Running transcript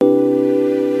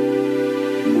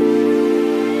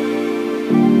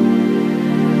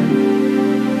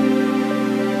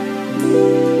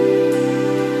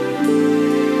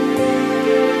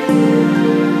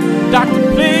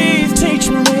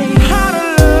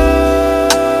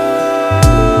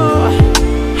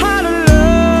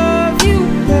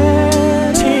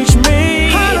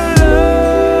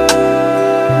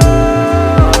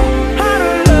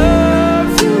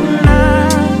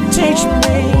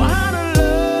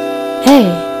Hey,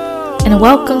 and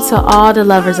welcome to all the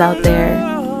lovers out there.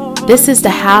 This is the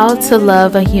How to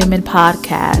Love a Human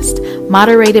podcast,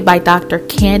 moderated by Dr.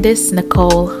 Candace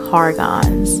Nicole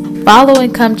Hargons. Follow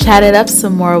and come chat it up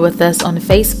some more with us on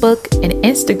Facebook and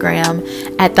Instagram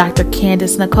at Dr.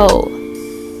 Candace Nicole,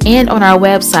 and on our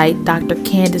website,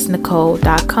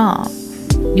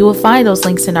 drcandacenicole.com. You will find those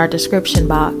links in our description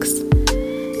box.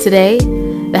 Today,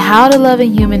 the How to Love a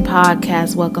Human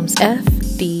podcast welcomes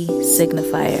FD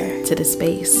Signifier to the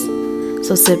space.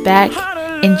 So sit back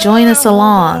and join us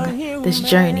along this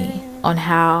journey on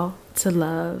how to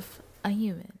love a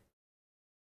human.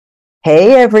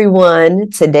 Hey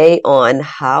everyone, today on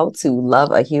How to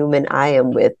Love a Human, I am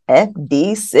with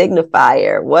FD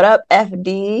Signifier. What up,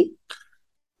 FD?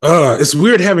 It's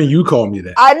weird having you call me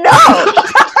that. I know.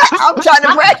 I'm trying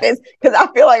to practice because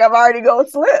I feel like I'm already going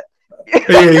to slip.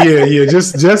 Yeah.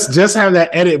 Just have that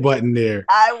edit button there.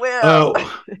 I will.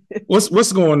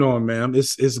 What's going on, ma'am?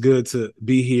 It's good to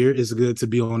be here. It's good to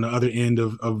be on the other end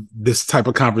of this type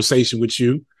of conversation with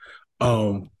you.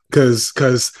 Because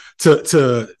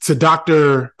to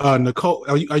Dr. Nicole,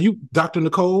 are you Dr.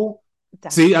 Nicole?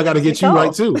 See, I got to get Nicole. You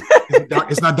right too.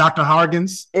 It's not Dr.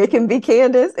 Hargons. It can be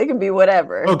Candace. It can be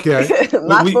whatever. Okay.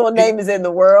 My full name is in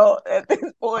the world at this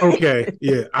point. Okay.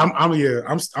 Yeah. I'm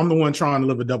the one trying to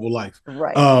live a double life.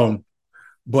 Right.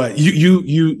 But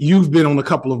you've been on a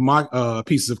couple of my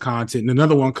pieces of content, and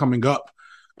another one coming up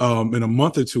in a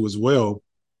month or two as well.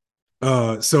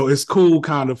 So it's cool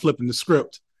kind of flipping the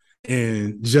script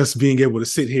and just being able to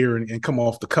sit here and come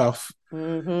off the cuff.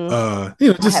 Mm-hmm.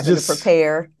 Just having to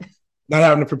prepare. Not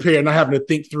having to prepare, not having to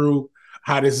think through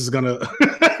how this is gonna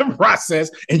process.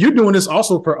 And you're doing this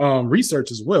also for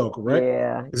research as well, correct?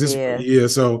 Yeah.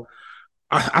 So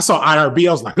I saw IRB,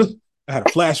 I was like, I had a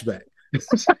flashback.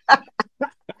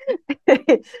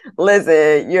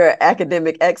 Listen, you're an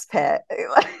academic expat.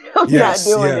 I'm not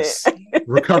doing it.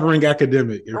 Recovering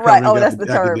academic. Right. Oh, that's the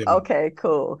term. Academic. Okay,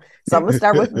 cool. So I'm going to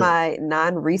start with my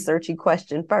non-researchy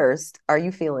question first. Are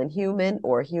you feeling human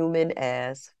or human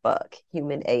as fuck?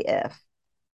 Human AF?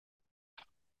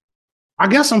 I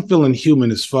guess I'm feeling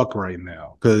human as fuck right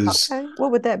now. Because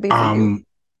what would that be for you?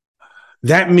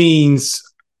 That means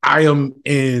I am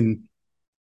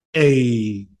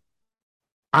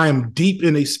deep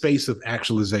in a space of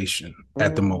actualization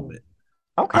at the moment.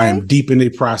 Okay. I am deep in a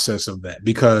process of that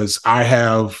because I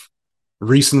have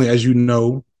recently, as you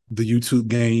know, the YouTube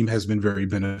game has been very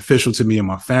beneficial to me and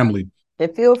my family.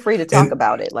 And feel free to talk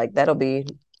about it. Like that'll be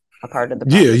a part of the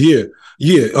process.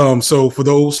 Yeah. So for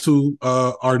those who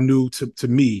are new to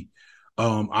me,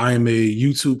 I am a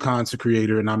YouTube content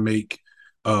creator and I make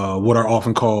what are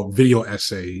often called video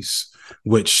essays,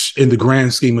 which in the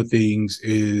grand scheme of things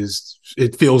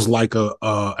it feels like a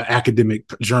academic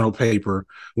journal paper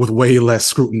with way less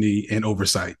scrutiny and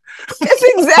oversight. That's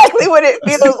exactly what it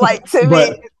feels like to me.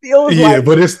 It feels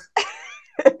but it's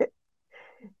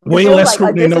way less like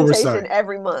scrutiny and oversight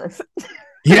every month.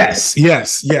 Yes.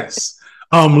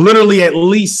 Literally, at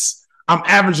least I'm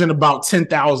averaging about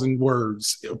 10,000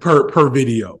 words per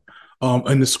video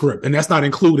in the script, and that's not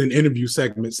including interview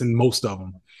segments in most of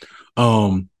them.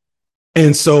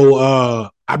 And so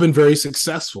I've been very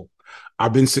successful.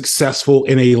 I've been successful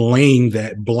in a lane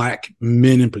that Black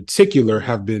men in particular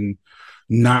have been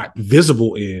not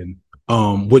visible in,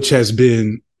 which has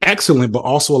been excellent, but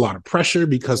also a lot of pressure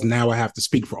because now I have to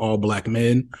speak for all Black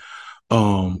men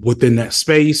within that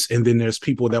space. And then there's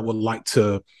people that would like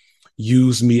to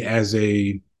use me as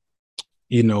a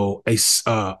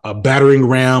battering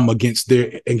ram against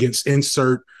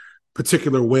insert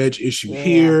particular wedge issue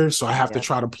here. So I have to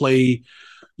try to play,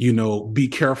 be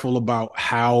careful about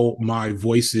how my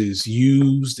voice is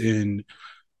used and,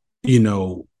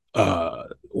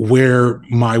 where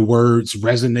my words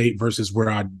resonate versus where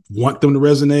I want them to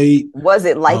resonate. Was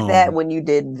it like that when you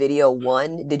did video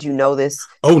 1? Did you know this?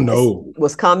 Oh, no.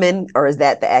 Was coming, or is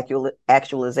that the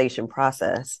actualization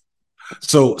process?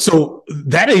 So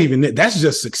that's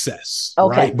just success.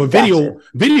 Okay. Right? But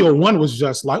video 1 was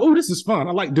just like, oh, this is fun.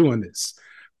 I like doing this.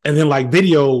 And then like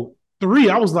video 3,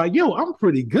 I was like, yo, I'm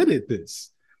pretty good at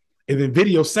this. And then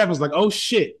video 7 was like, oh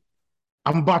shit,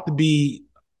 I'm about to be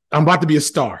a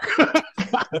star.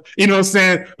 You know what I'm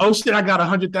saying? Oh shit, I got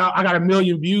 100,000, I got 1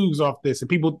 million views off this. And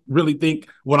people really think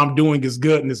what I'm doing is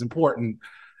good and is important.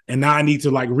 And now I need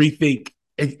to like rethink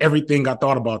everything I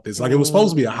thought about this. Like it was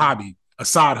supposed to be a hobby, a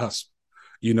side hustle,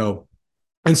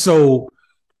 And so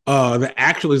the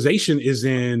actualization is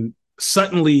in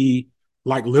suddenly,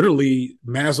 like literally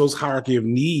Maslow's hierarchy of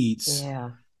needs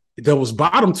those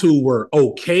bottom two were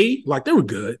okay, like they were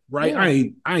good, right? Yeah.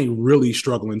 I ain't really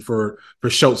struggling for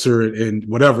Schultzer and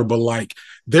whatever, but like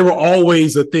they were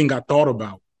always a thing I thought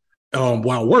about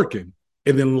while working.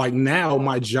 And then like now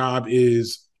my job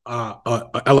is a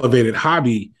elevated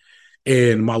hobby,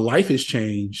 and my life has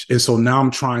changed. And so now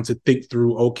I'm trying to think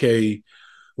through, okay,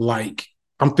 like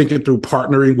I'm thinking through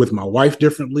partnering with my wife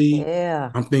differently.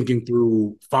 Yeah. I'm thinking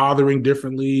through fathering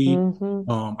differently.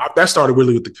 Mm-hmm. That started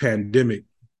really with the pandemic.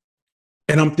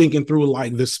 And I'm thinking through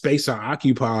like the space I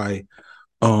occupy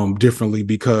differently,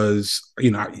 because,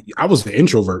 you know, I was an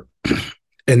introvert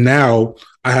and now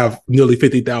I have nearly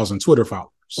 50,000 Twitter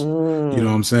followers. You know what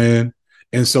I'm saying?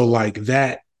 And so like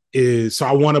that is, so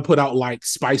I want to put out like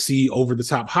spicy over the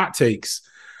top hot takes,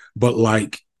 but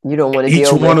like you don't want to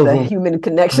deal with the human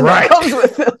connection that comes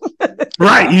with them.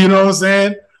 Right. You know what I'm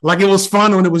saying? Like it was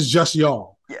fun when it was just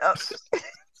y'all. Yep.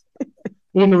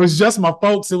 When it was just my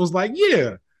folks, it was like,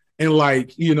 yeah. And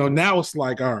like, you know, now it's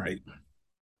like, all right,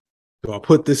 do I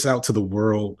put this out to the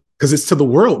world? Because it's to the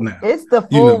world now. It's the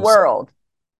full world.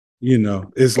 You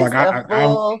know, it's like a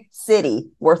full city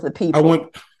worth of people.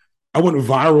 I went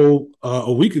viral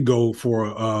a week ago for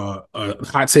a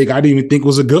hot take I didn't even think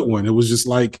was a good one. It was just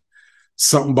like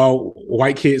something about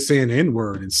white kids saying the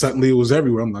N-word, and suddenly it was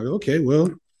everywhere. I'm like, okay, well,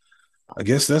 I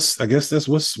guess that's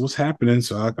what's happening.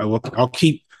 So I'll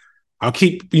keep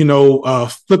you know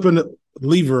flipping the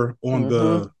lever on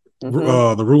the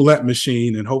roulette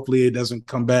machine, and hopefully it doesn't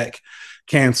come back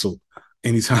canceled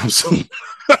anytime soon.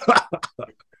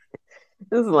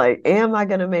 It's like, am I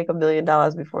going to make $1 million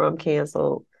before I'm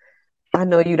canceled? I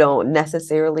know you don't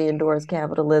necessarily endorse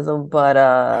capitalism, but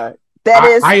I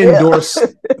endorse.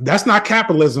 That's not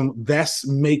capitalism. That's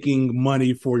making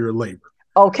money for your labor.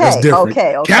 Okay, that's different.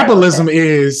 Okay. Capitalism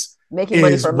is making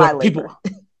money for my labor.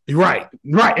 People, right,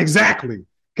 exactly.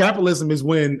 Capitalism is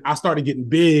when I started getting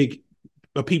big.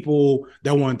 People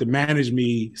that wanted to manage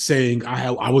me saying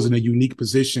I was in a unique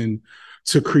position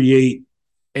to create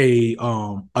a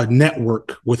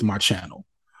network with my channel.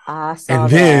 And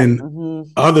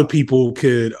then other people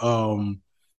could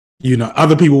you know,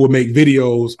 other people would make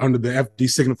videos under the FD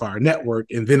Signifier network,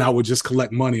 and then I would just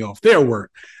collect money off their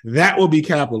work. That would be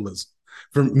capitalism.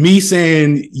 For me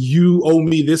saying you owe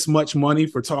me this much money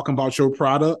for talking about your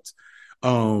product,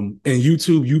 and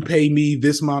YouTube, you pay me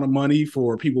this amount of money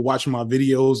for people watching my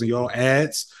videos and y'all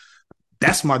ads.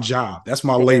 That's my job. That's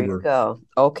my labor. Go.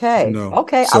 Okay. You know?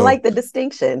 Okay. So, I like the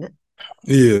distinction.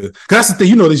 Yeah. That's the thing.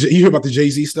 You know, you hear about the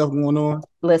Jay-Z stuff going on?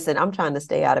 Listen, I'm trying to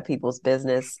stay out of people's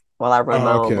business while I run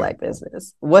my own black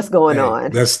business. What's going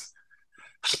on?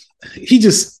 He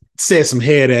just said some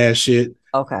head ass shit.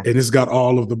 Okay. And it's got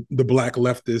all of the black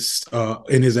leftists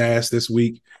in his ass this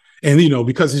week. And, you know,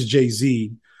 because it's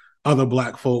Jay-Z, other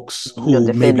black folks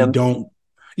who maybe don't,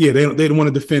 they don't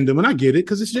want to defend him. And I get it,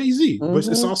 because it's Jay-Z. But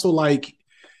it's also like,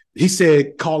 he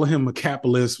said calling him a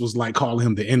capitalist was like calling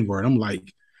him the N-word. I'm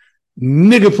like,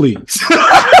 nigga, please. No,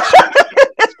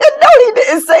 he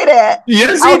didn't say that.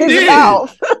 Yes, he did.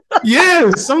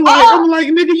 Yes. I'm like,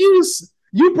 nigga,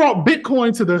 you brought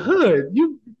Bitcoin to the hood.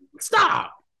 You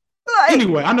stop. Like,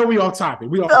 anyway, I know we off topic.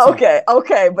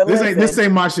 Okay, but this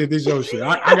ain't my shit. This your shit.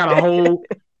 I got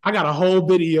a whole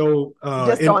video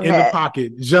in the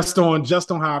pocket just on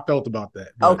how I felt about that.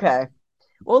 But. Okay.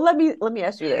 Well, let me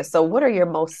ask you this. So what are your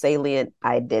most salient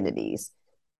identities?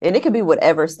 And it could be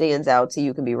whatever stands out to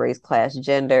you. It can be race, class,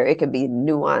 gender. It can be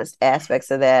nuanced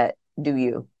aspects of that. Do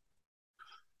you?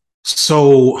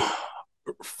 So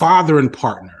father and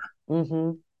partner.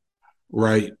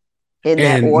 Right. In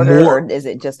that order, or is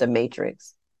it just a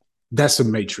matrix? That's a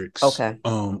matrix. Okay.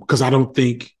 Because I don't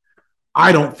think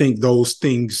those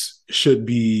things should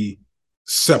be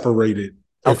separated.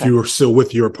 Okay. If you are still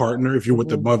with your partner, if you're with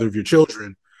the mother of your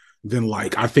children, then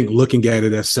like I think looking at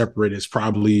it as separate is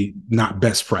probably not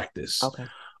best practice. Okay.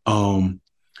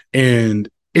 And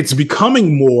it's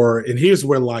becoming more, and here's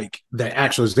where like the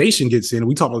actualization gets in.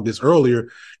 We talked about this earlier.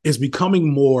 It's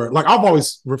becoming more like I've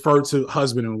always referred to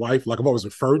husband and wife, like I've always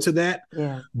referred to that.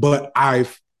 Yeah. But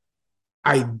I've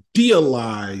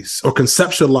idealized or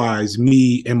conceptualized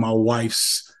me and my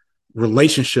wife's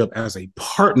relationship as a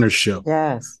partnership.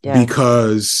 Yes.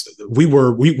 Because we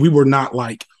were not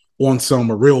like on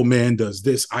some a real man does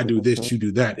this, I do this, you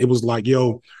do that. It was like,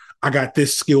 yo, I got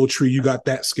this skill tree, you got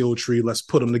that skill tree. Let's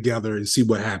put them together and see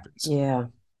what happens. Yeah.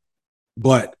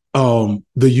 But the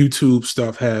YouTube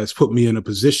stuff has put me in a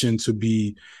position to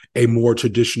be a more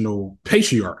traditional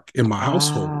patriarch in my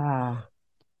household.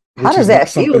 How does that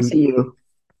feel to you?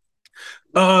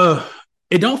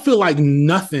 It don't feel like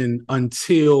nothing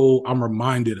until I'm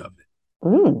reminded of it.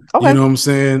 Okay. You know what I'm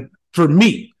saying? For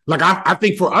me, Like I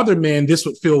think for other men, this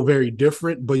would feel very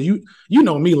different. But you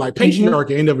know me, like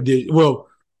patriarchy ain't never did well.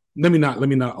 Let me not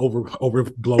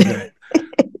overblow that.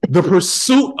 The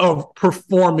pursuit of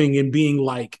performing and being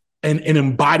like and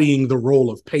embodying the role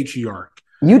of patriarch.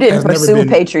 You didn't pursue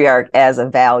patriarch as a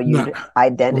valued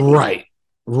identity.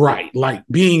 Right. Like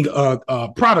being a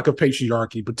product of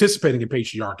patriarchy, participating in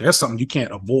patriarchy, that's something you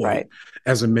can't avoid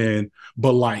as a man.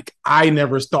 But like, I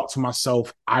never thought to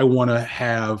myself, I want to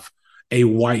have a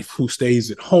wife who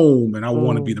stays at home and I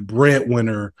want to be the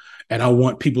breadwinner and I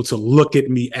want people to look at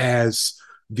me as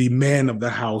the man of the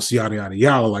house, yada, yada,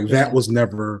 yada. Like that was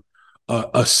never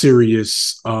a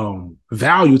serious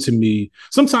value to me,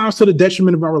 sometimes to the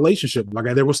detriment of our relationship.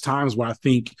 Like there was times where I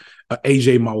think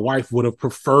AJ, my wife, would have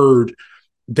preferred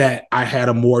that I had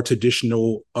a more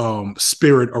traditional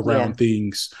spirit around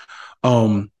things.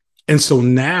 And so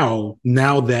now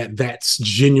that that's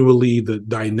genuinely the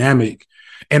dynamic,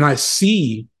 and I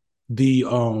see the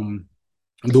way.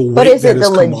 But is it the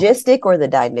logistic or the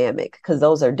dynamic? Because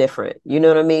those are different. You know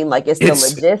what I mean? Like it's the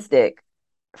logistic.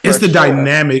 It's the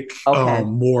dynamic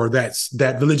more. That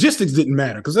the logistics didn't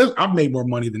matter because I've made more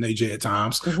money than AJ at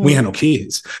times. We had no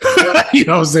kids, you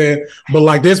know what I'm saying? But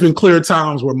like, there's been clear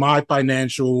times where my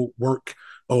financial work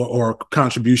or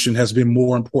contribution has been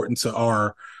more important to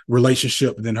our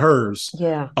relationship than hers.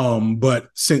 Yeah. But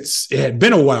since it had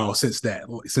been a while since that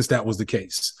was the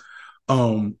case,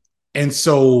 and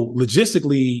so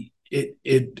logistically,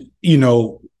 it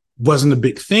wasn't a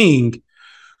big thing,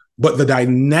 but the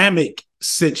dynamic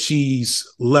since she's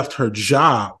left her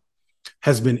job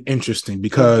has been interesting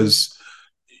because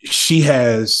she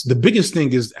has, the biggest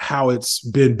thing is how it's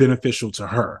been beneficial to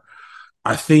her.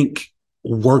 I think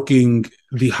working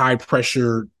the high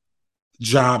pressure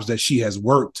jobs that she has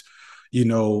worked,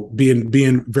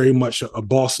 being very much a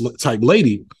boss type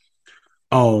lady,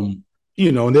 and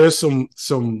there's some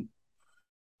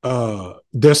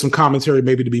commentary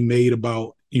maybe to be made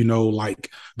about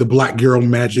like the black girl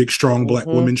magic, strong black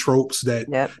women tropes that,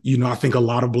 I think a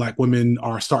lot of black women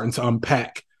are starting to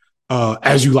unpack.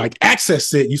 As you like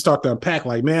access it, you start to unpack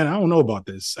like, man, I don't know about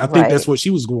this. I think that's what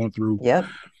she was going through. Yep.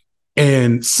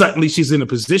 And suddenly she's in a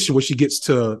position where she gets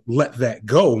to let that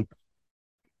go.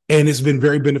 And it's been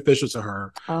very beneficial to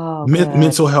her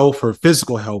mental health, her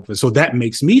physical health. And so that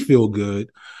makes me feel good.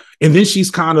 And then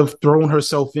she's kind of thrown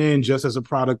herself in just as a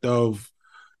product of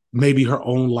maybe her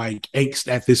own like angst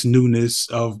at this newness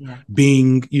of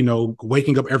being,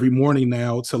 waking up every morning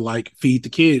now to like feed the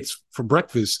kids for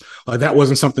breakfast. Like that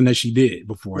wasn't something that she did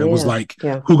before. It was like,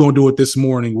 who gonna do it this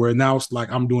morning? Where now it's like,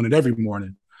 I'm doing it every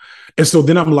morning. And so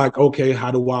then I'm like, okay,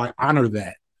 how do I honor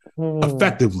that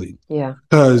effectively? Yeah.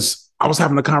 Because I was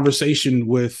having a conversation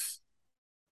with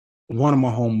one of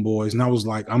my homeboys and I was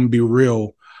like, I'm gonna be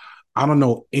real. I don't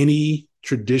know any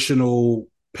traditional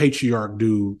patriarch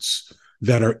dudes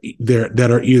that are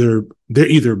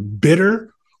either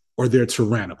bitter or they're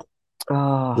tyrannical.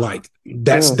 Like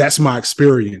that's my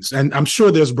experience. And I'm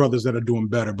sure there's brothers that are doing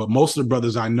better, but most of the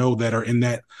brothers I know that are in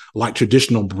that like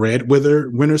traditional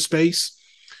breadwinner space,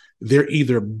 they're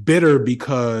either bitter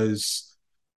because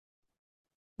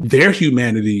their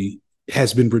humanity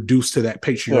has been reduced to that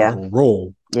patriarchal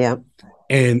role. Yeah.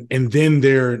 And then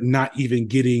they're not even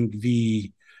getting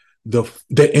the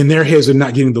in their heads are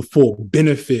not getting the full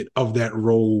benefit of that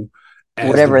role.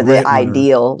 Whatever the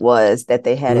ideal was that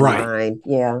they had in mind.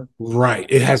 Yeah. Right.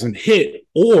 It hasn't hit,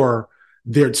 or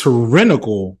they're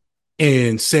tyrannical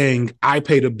and saying, I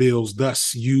pay the bills,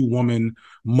 thus you woman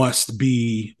must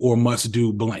be or must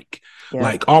do blank. Yeah.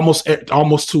 Like almost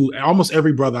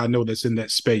every brother I know that's in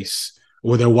that space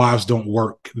where their wives don't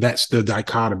work. That's the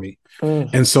dichotomy.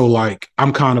 And so like,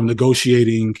 I'm kind of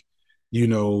negotiating,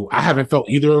 I haven't felt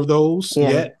either of those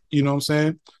yet, you know what I'm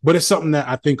saying? But it's something that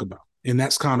I think about. And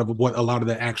that's kind of what a lot of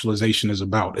the actualization is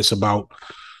about. It's about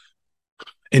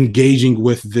engaging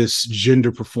with this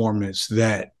gender performance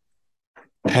that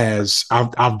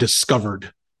I've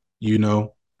discovered, I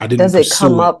didn't. Does it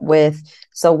come up with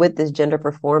this gender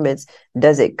performance,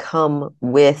 does it come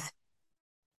with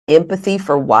empathy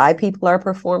for why people are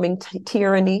performing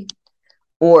tyranny?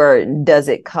 Or does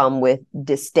it come with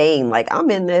disdain? Like, I'm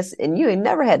in this and you ain't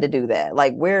never had to do that.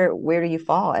 Like, where do you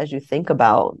fall as you think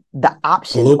about the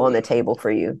options on the table for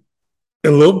you?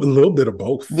 A little bit of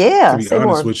both. Yeah. To be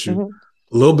honest with you.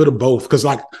 A little bit of both. Because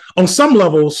like on some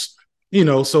levels,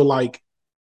 so like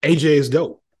AJ is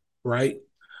dope, right?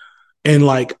 And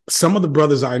like some of the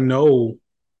brothers I know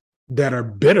that are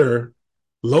bitter,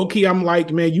 low key, I'm like,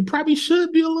 man, you probably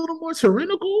should be a little more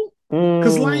tyrannical.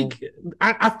 Because like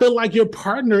I feel like your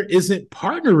partner isn't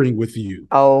partnering with you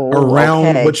around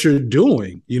Okay. what you're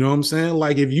doing. You know what I'm saying?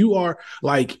 Like if you are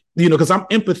like, because I'm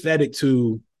empathetic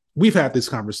to, we've had this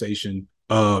conversation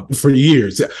for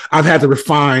years. I've had to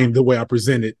refine the way I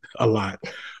present it a lot.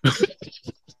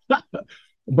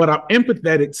 But I'm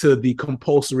empathetic to the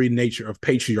compulsory nature of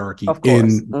patriarchy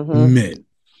in men.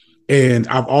 And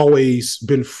I've always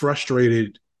been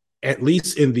frustrated, at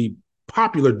least in the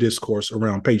popular discourse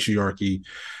around patriarchy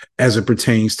as it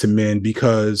pertains to men,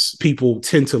 because people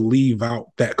tend to leave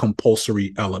out that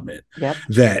compulsory element.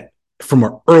 That from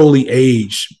an early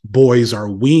age, boys are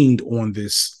weaned on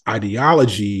this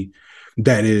ideology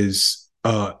that is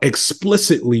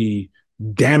explicitly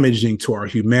damaging to our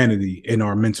humanity and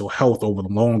our mental health over the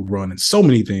long run and so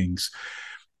many things.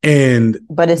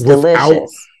 But it's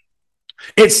delicious.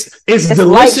 It's Like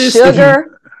delicious.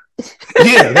 sugar.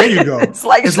 Yeah, there you go. It's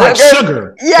like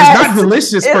sugar. Yes. It's not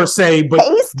delicious per se, but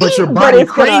tasty, but your body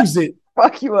craves it.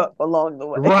 Fuck you up along the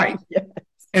way. Right. Yes.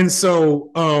 And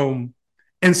so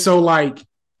like,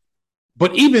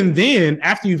 but even then,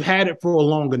 after you've had it for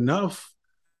long enough,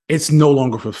 it's no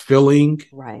longer fulfilling.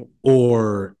 Right.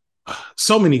 Or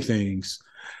so many things.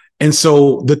 And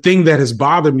so the thing that has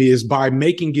bothered me is by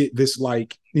making it this,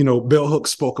 like, Bell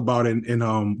Hooks spoke about in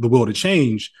The Will to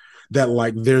Change, that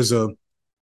like there's an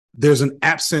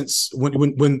absence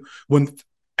when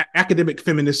academic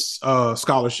feminist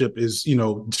scholarship is,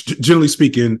 generally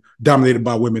speaking, dominated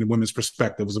by women and women's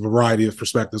perspectives, a variety of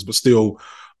perspectives, but still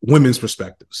women's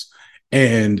perspectives.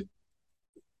 And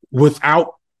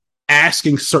without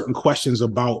asking certain questions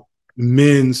about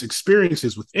men's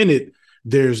experiences within it,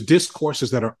 there's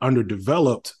discourses that are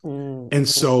underdeveloped. And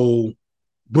so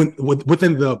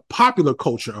within the popular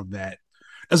culture of that,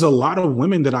 there's a lot of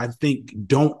women that I think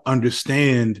don't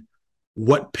understand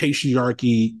what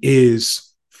patriarchy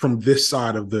is from this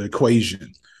side of the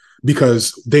equation,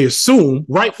 because they assume,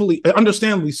 rightfully,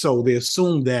 understandably so, they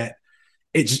assume that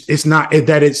it's not,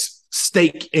 that it's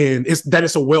steak and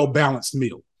it's a well-balanced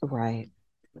meal. Right.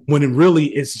 When it really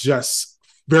is just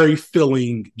very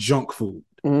filling junk food.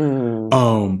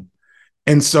 And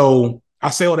so I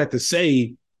say all that to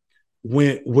say,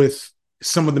 with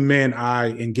some of the men I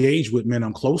engage with, men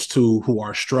I'm close to, who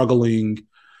are struggling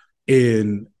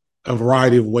in a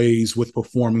variety of ways with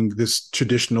performing this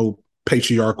traditional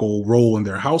patriarchal role in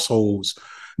their households,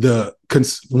 the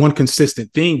one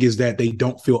consistent thing is that they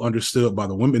don't feel understood by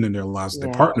the women in their lives that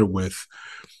they partner with.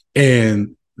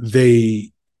 And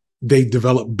they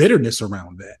develop bitterness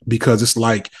around that, because it's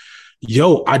like,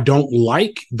 yo, I don't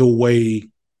like the way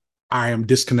I am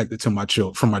disconnected from my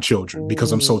children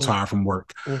because I'm so tired from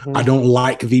work. I don't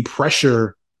like the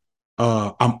pressure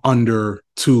I'm under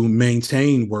to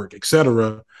maintain work,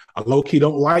 etc. I low-key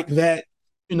don't like that,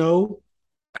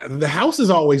 the house is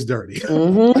always dirty,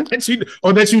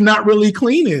 that you're not really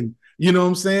cleaning. You know what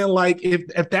I'm saying? Like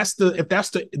if that's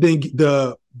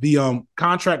the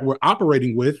contract we're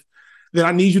operating with, then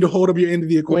I need you to hold up your end of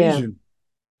the equation.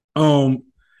 And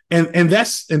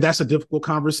that's a difficult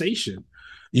conversation,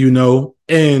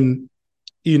 and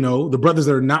the brothers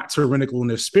that are not tyrannical in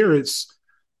their spirits,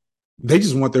 they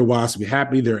just want their wives to be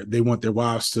happy. They want their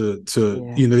wives to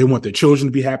they want their children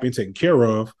to be happy and taken care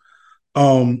of.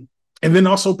 And then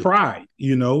also pride,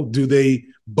 do they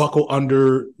buckle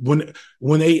under when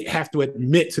they have to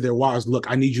admit to their wives,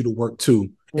 look, I need you to work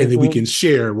too, and then we can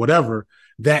share whatever.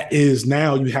 That is,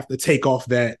 now you have to take off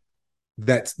that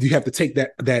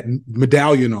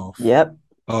medallion off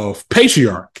of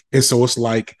patriarch. And so it's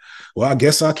like, well, I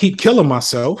guess I'll keep killing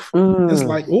myself. It's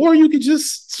like, or you could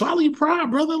just swallow your pride,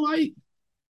 brother. Like,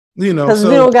 because we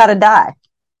don't gotta die.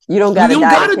 You don't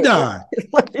gotta die.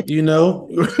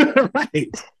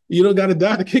 Right. You don't gotta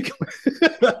die to kick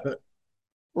it.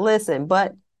 Listen,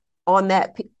 but on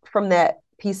that, from that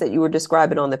piece that you were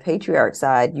describing on the patriarch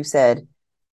side, you said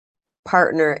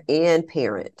partner and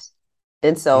parent.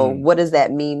 And so what does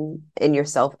that mean in your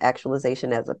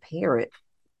self-actualization as a parent?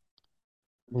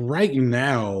 Right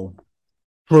now,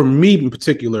 for me in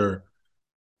particular,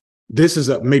 this is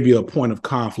maybe a point of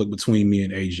conflict between me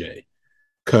and AJ,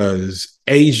 because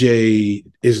AJ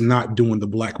is not doing the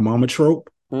black mama trope,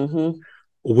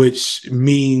 which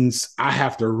means I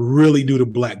have to really do the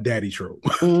black daddy trope.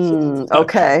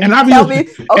 Okay. And tell me,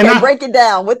 break it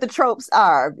down what the tropes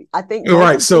are. I think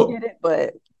right. So get it,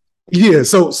 but yeah,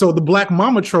 so the black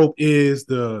mama trope is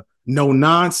the no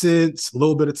nonsense, a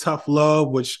little bit of tough love,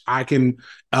 which I can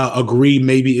agree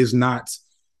maybe is not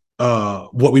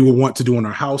what we would want to do in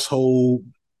our household.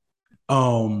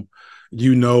 Just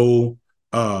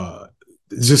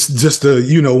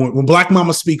when black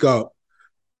mamas speak up,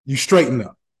 you straighten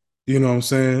up. You know what I'm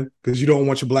saying? Because you don't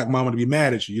want your black mama to be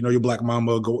mad at you. You know, your black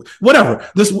mama will go, whatever.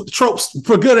 This tropes,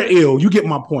 for good or ill, you get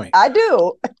my point. I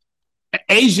do.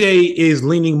 AJ is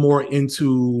leaning more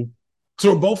into,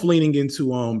 so we're both leaning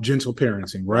into gentle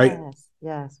parenting, right?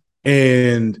 Yes.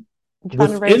 And I'm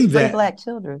trying to raise free black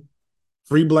children.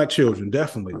 Free black children,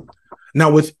 definitely. Now,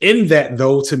 within that,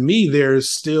 though, to me, there's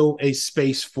still a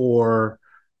space for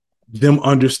them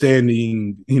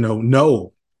understanding,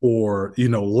 no, or,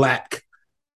 lack,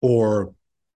 or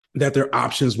that their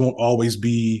options won't always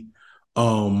be,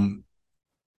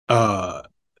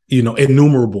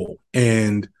 innumerable,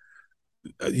 and,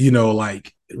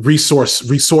 like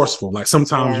resourceful. Like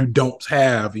sometimes you don't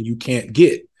have and you can't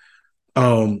get.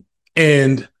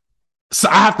 And so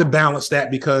I have to balance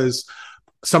that, because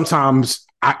sometimes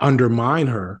I undermine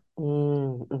her,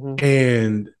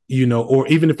 and, or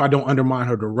even if I don't undermine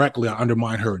her directly, I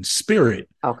undermine her in spirit,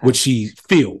 which she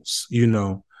feels,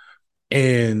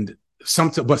 and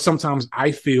sometimes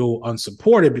I feel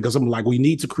unsupported, because I'm like, we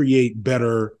need to create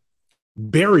better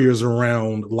barriers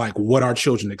around like what our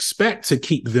children expect, to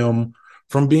keep them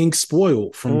from being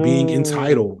spoiled, from being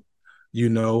entitled.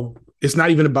 It's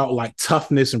not even about like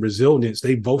toughness and resilience.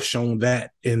 They've both shown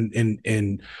that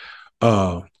in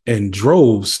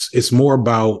droves. It's more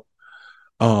about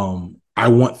I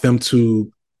want them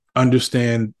to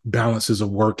understand balances of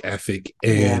work ethic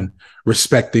and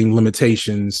respecting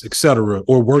limitations, etc.,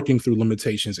 or working through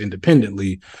limitations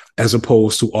independently, as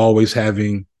opposed to always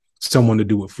having someone to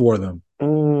do it for them.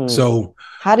 So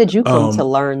how did you come to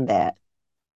learn that?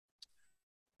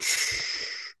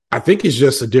 I think it's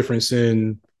just a difference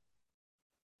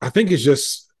I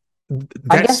guess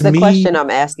the question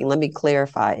I'm asking, let me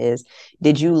clarify, is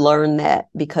did you learn that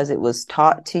because it was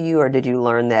taught to you, or did you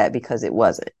learn that because it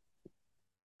wasn't?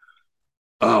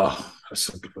 Oh, that's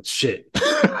some good shit.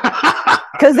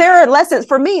 Because there are lessons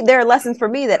for me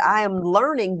that I am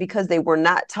learning because they were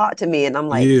not taught to me. And I'm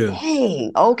like,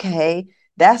 dang, okay,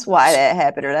 that's why that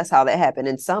happened, or that's how that happened.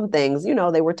 And some things,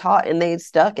 they were taught and they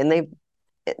stuck, and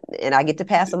I get to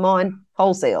pass them on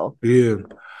wholesale. Yeah.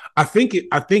 I think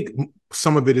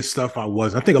some of it is stuff I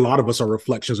think a lot of us are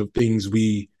reflections of things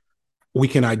we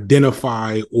can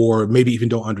identify, or maybe even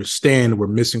don't understand we're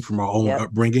missing from our own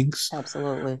upbringings.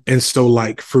 Absolutely. And so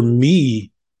like for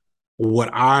me, what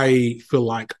I feel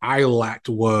like I lacked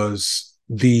was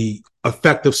the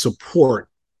effective support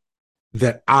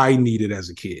that I needed as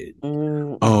a kid.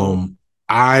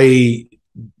 I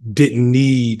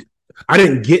didn't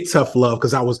get tough love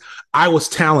because I was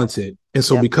talented. And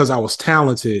so because I was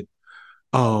talented,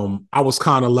 I was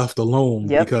kind of left alone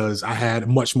because I had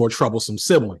much more troublesome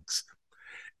siblings.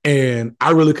 And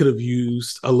I really could have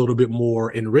used a little bit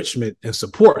more enrichment and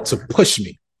support to push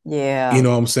me. Yeah. You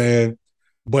know what I'm saying?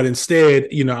 But instead,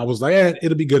 I was like,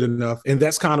 it'll be good enough. And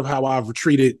that's kind of how I've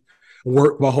treated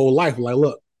work my whole life. Like,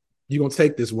 look, you're going to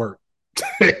take this work.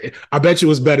 I bet you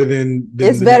it's better than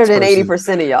it's better than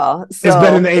 80% of y'all. So it's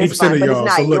better than 80% of y'all.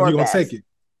 So look, you're going to take it.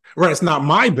 Right. It's not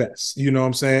my best. You know what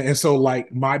I'm saying? And so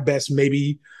like my best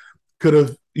maybe could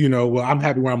have, well, I'm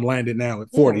happy where I'm landed now at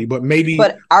 40, but maybe.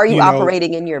 But are you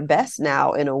operating in your best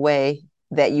now in a way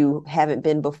that you haven't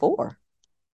been before?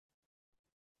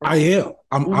 I am.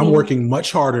 I'm working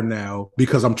much harder now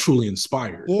because I'm truly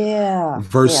inspired. Yeah.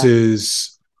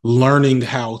 Versus learning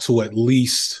how to at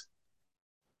least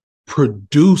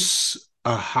produce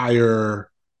a higher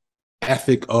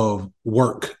ethic of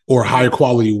work or higher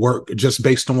quality work just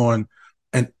based on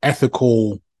an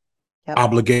ethical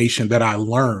obligation that I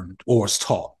learned or was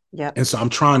taught. And so I'm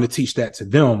trying to teach that to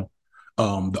them.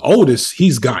 The oldest,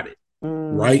 he's got it.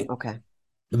 Right. Okay.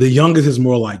 The youngest is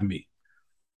more like me.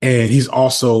 And he's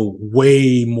also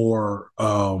way more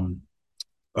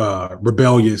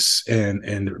rebellious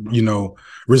and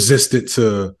resistant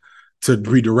to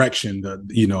redirection.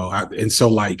 And so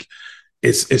like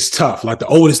it's tough. Like the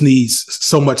oldest needs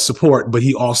so much support, but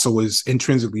he also is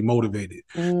intrinsically motivated.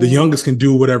 The youngest can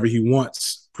do whatever he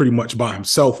wants pretty much by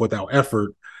himself without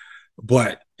effort.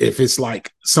 But if it's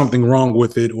like something wrong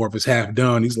with it, or if it's half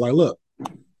done, he's like, look,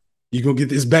 you're going to get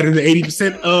this better than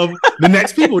 80% of the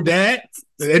next people, Dad.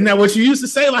 Isn't that what you used to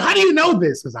say? Like, how do you know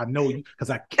this? Because I know you, because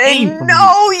I came from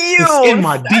you. It's in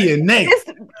my DNA. It's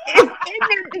in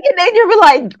your DNA. You're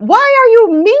like, why are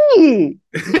you me?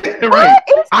 Right. What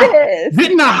is this?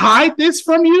 Didn't I hide this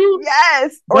from you?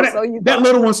 Yes. Or so you that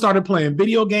little one started playing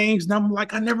video games. And I'm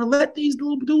like, I never let these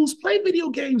little dudes play video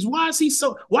games. Why does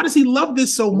he love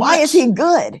this so much? Why is he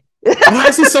good? Why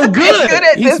is he so good?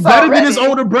 He's better than his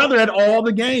older brother at all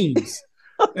the games.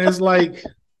 And it's like,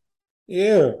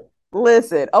 yeah.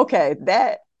 Listen, okay,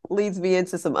 leads me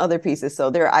into some other pieces. So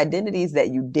there are identities that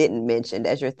you didn't mention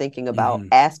as you're thinking about Mhm.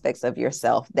 aspects of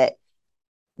yourself that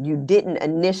you didn't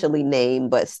initially name,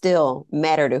 but still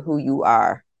matter to who you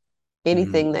are.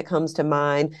 Anything that comes to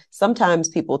mind? Sometimes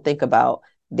people think about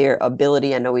their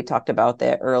ability. I know we talked about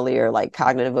that earlier, like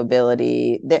cognitive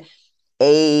ability, their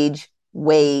age,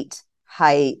 weight,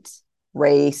 height,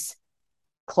 race,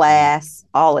 class,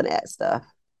 all of that stuff.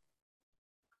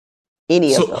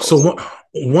 Any of So those.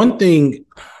 one thing,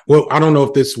 well, I don't know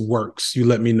if this works. You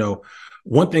let me know.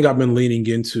 One thing I've been leaning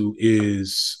into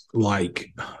is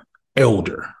like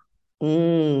elder, you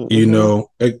Mm-hmm. know,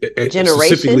 specifically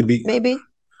Generation, be maybe.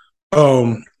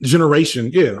 generation.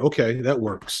 Yeah, okay, that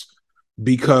works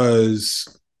because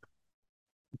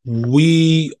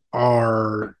we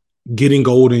are getting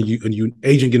old and you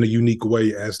aging in a unique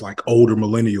way as like older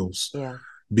millennials Yeah.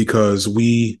 because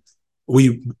we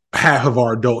half of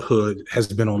our adulthood has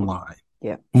been online.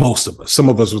 Yeah. Most of us. Some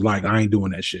of us was like, I ain't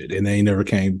doing that shit, and they ain't never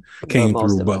came But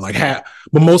most through. of But us like did.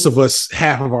 but most of us,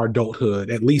 half of our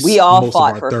adulthood, at We least all most of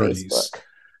fought our for 30s. Facebook.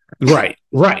 Right,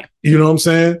 right. You know what I'm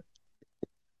saying?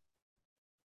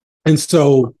 And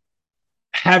so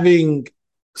having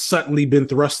suddenly been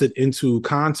thrusted into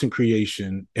content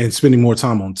creation and spending more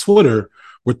time on Twitter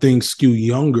where things skew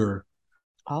younger,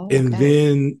 Oh, and okay.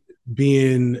 then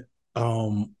being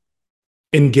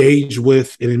engaged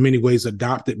with and in many ways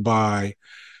adopted by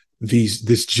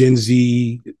this Gen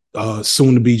Z,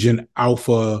 soon to be Gen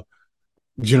Alpha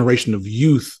generation of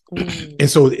youth. And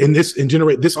so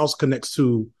generate this also connects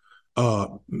to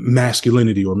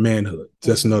masculinity or manhood.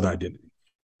 That's another identity.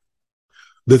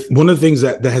 One of the things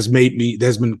that has made me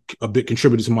that's been a big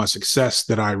contributor to my success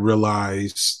that I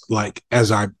realized like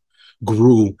as I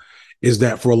grew is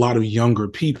that for a lot of younger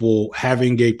people,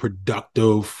 having a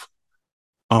productive,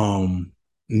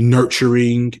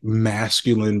 nurturing,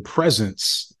 masculine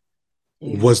presence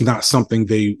was not something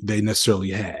they necessarily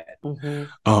had.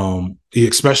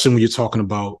 Especially when you're talking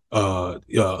about a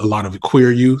lot of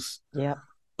queer youth. Yeah.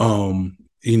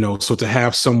 You know, so to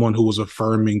have someone who was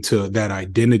affirming to that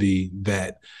identity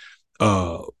that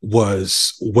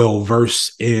was well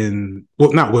versed in,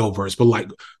 well, not well versed, but like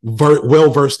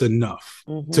well versed enough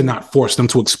to not force them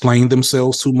to explain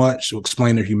themselves too much, to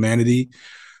explain their humanity.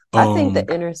 I think the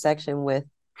intersection with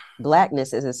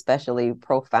Blackness is especially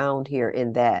profound here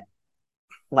in that,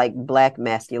 like, Black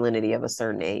masculinity of a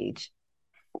certain age.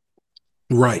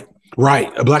 Right,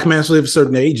 right. A Black man of a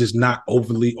certain age is not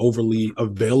overly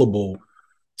available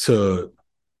to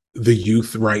the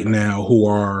youth right now who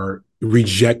are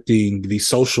rejecting the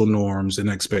social norms and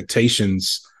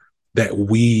expectations that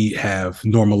we have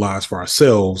normalized for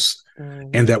ourselves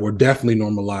and that were definitely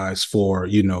normalized for,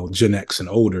 you know, Gen X and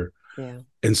older. Yeah.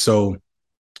 And so,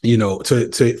 you know,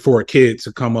 to for a kid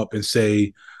to come up and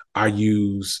say, I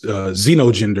use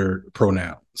xenogender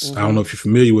pronouns. I don't know if you're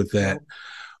familiar with that.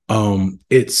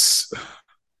 It's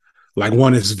like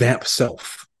one is vamp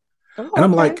self. And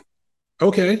I'm like,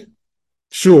 okay,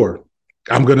 sure.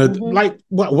 I'm gonna like.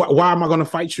 Why am I gonna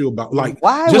fight you about like?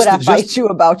 Why would I fight you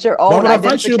about your own? Why would I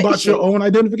fight you about your own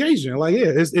identification? Like,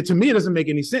 yeah, to me it doesn't make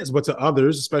any sense, but to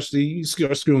others, especially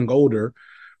skewing older,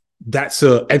 that's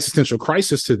a existential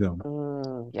crisis to them.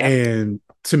 And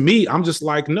to me, I'm just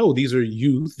like, no, these are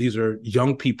youth, these are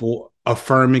young people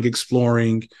affirming,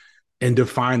 exploring, and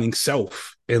defining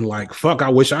self. And like, fuck, I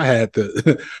wish I had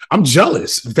the. I'm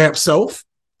jealous, vamp self.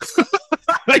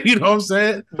 You know what I'm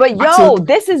saying? But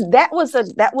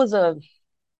that was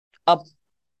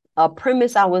a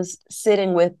premise I was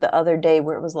sitting with the other day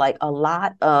where it was like a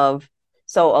lot of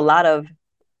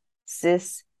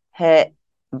cis het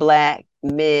Black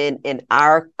men in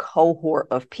our cohort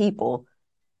of people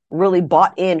really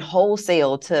bought in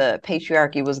wholesale to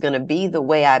patriarchy was going to be the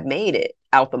way I made it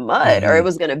out the mud, or it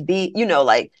was going to be, you know,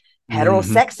 like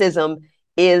heterosexism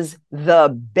is the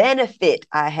benefit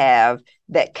I have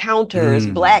that counters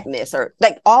Blackness, or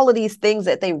like all of these things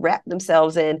that they wrap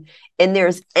themselves in. And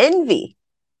there's envy,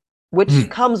 which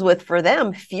comes with, for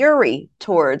them, fury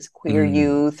towards queer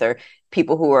youth or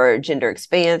people who are gender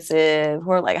expansive,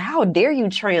 who are like, how dare you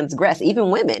transgress?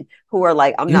 Even women who are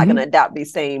like, I'm not going to adopt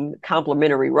these same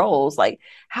complementary roles. Like,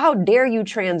 how dare you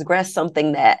transgress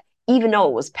something that, even though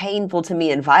it was painful to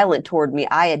me and violent toward me,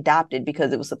 I adopted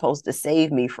because it was supposed to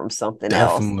save me from something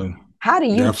else. How do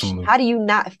you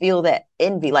not feel that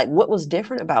envy? Like, what was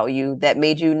different about you that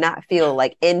made you not feel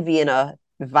like envy in a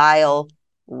vile,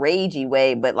 ragey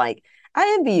way, but like,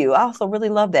 I envy you. I also really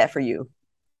love that for you.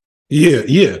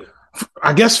 Yeah.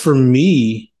 I guess for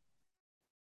me,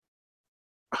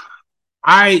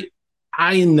 I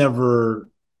never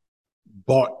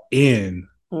bought in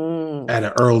at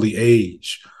an early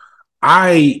age.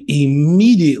 I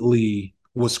immediately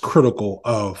was critical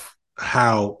of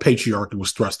how patriarchy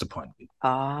was thrust upon me.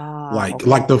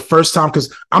 Like the first time,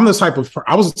 because I was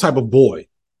the type of boy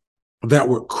that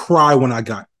would cry when I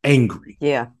got angry.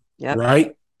 Yeah. Yeah.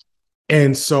 Right.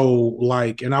 And so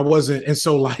like, and I wasn't, and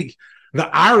so like the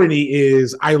irony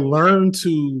is I learned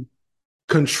to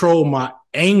control my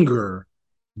anger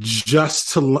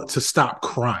just to stop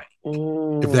crying,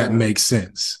 if that makes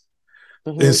sense.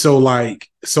 Mm-hmm. And so like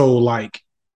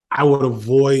I would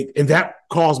avoid, and that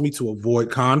caused me to avoid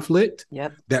conflict.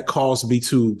 Yep. That caused me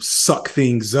to suck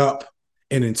things up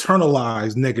and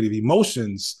internalize negative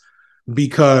emotions,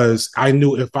 because I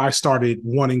knew if I started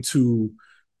wanting to,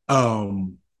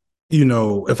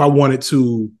 if I wanted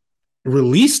to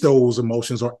release those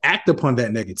emotions or act upon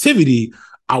that negativity,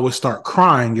 I would start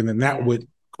crying, and then that would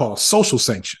cause social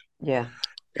sanction. Yeah.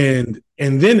 And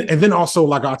then also,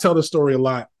 like, I tell this story a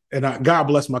lot, and God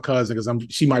bless my cousin, because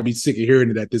she might be sick of hearing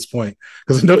it at this point,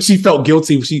 because I know she felt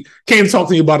guilty. She came to talk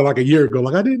to me about it like a year ago.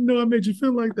 Like, I didn't know I made you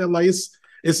feel like that. Like,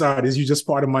 it's all right. You're just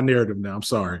part of my narrative now. I'm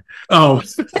sorry. I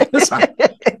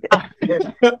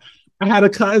had a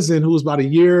cousin who was about a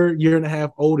year and a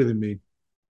half older than me.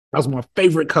 That was my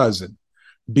favorite cousin,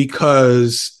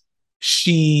 because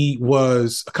she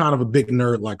was kind of a big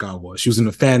nerd like I was. She was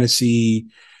into fantasy.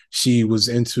 She was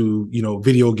into,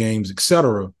 video games,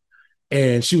 etc.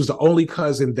 And she was the only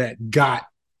cousin that got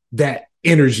that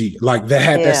energy, like that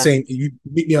had that same, you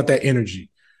meet me out that energy,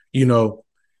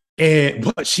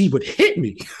 but she would hit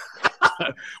me.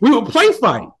 We would play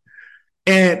fight.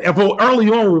 And early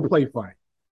on we would play fight.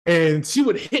 And she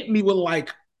would hit me with like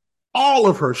all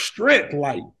of her strength,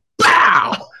 like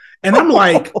bow. And I'm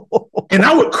like, and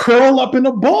I would curl up in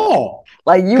a ball.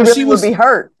 Like you really would be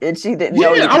hurt, and she didn't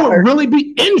know. Yeah, I would really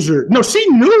be injured. No, she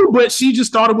knew, but she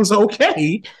just thought it was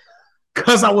okay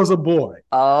because I was a boy.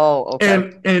 Oh,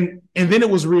 okay. And then it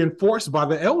was reinforced by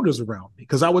the elders around me,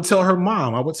 because I would tell her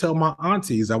mom, I would tell my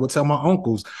aunties, I would tell my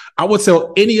uncles, I would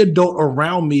tell any adult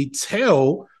around me,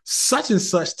 tell such and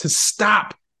such to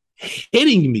stop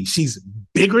hitting me. She's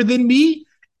bigger than me,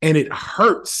 and it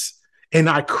hurts, and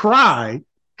I cry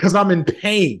because I'm in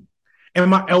pain. And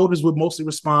my elders would mostly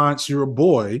respond, "You're a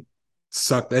boy,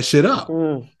 suck that shit up."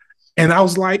 And I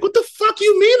was like, "What the fuck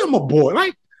you mean I'm a boy?"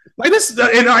 Like this,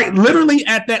 and I literally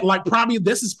at that, like,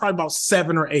 this is probably about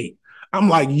 7 or 8. I'm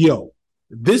like, yo,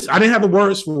 this, I didn't have the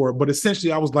words for it, but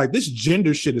essentially I was like, this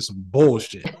gender shit is some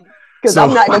bullshit. Because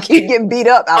I'm not gonna keep getting beat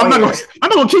up out here. I'm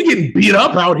not gonna keep getting beat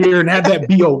up out here and have that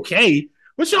be okay.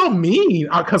 What y'all mean?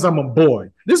 Because I'm a boy.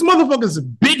 This motherfucker's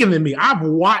bigger than me. I've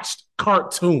watched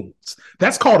cartoons.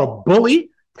 That's called a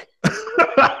bully.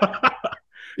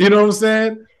 You know what I'm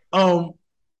saying?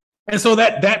 And so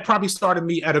that probably started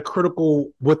me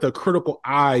with a critical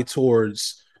eye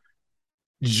towards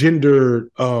gender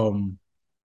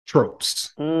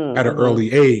tropes at an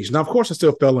early age. Now, of course, I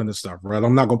still fell into stuff, right?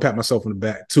 I'm not gonna pat myself on the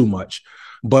back too much,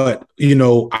 but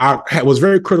I was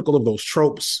very critical of those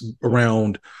tropes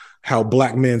around how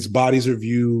Black men's bodies are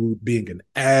viewed, being an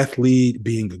athlete,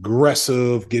 being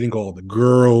aggressive, getting all the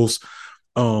girls,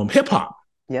 hip hop.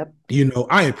 Yep.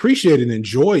 I appreciate and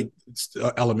enjoyed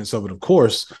elements of it, of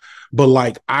course, but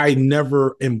like I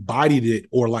never embodied it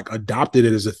or like adopted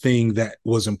it as a thing that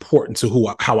was important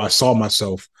to how I saw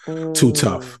myself. Too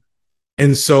tough.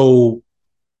 And so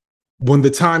when the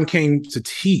time came to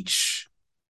teach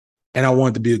and I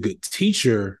wanted to be a good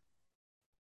teacher,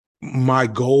 my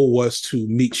goal was to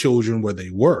meet children where they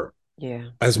were,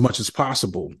 as much as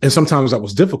possible. And sometimes that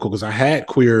was difficult because I had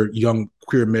young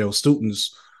queer male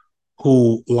students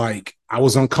who, like, I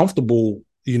was uncomfortable,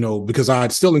 because I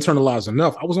had still internalized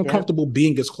enough. I was uncomfortable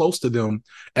being as close to them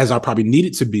as I probably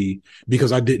needed to be,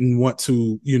 because I didn't want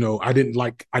to, I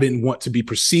didn't want to be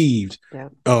perceived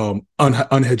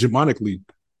unhegemonically.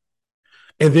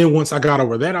 And then once I got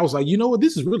over that, I was like, you know what,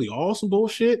 this is really awesome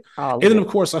bullshit. And then of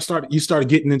course you started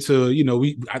getting into,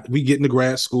 we get into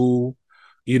grad school,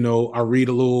 I read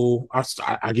a little,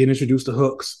 I get introduced to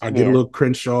Hooks. I get a little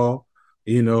Crenshaw,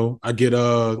 I get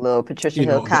a little Patricia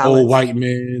Hill Collins, old white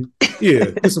man. Yeah.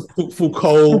 It's a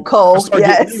Foucault.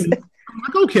 Yes. I'm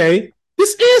like, okay,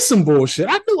 this is some bullshit.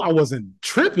 I knew I wasn't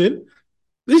tripping.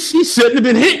 She shouldn't have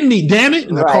been hitting me, damn it.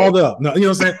 And I called up. No, you know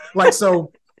what I'm saying? Like,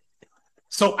 so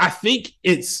I think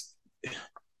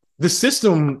the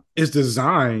system is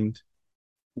designed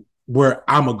where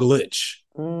I'm a glitch.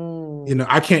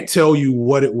 I can't tell you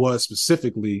what it was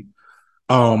specifically.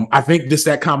 I think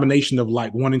that combination of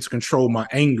like wanting to control my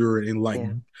anger and like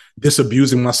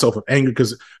disabusing myself of anger,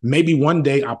 because maybe one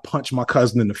day I punch my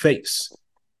cousin in the face,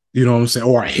 you know what I'm saying?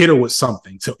 Or I hit her with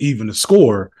something to even the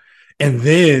score. And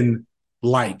then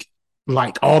like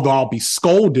like, although I'll be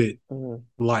scolded,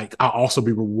 Mm-hmm. like I'll also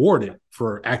be rewarded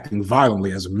for acting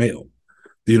violently as a male.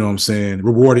 You know what I'm saying?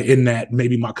 Rewarded in that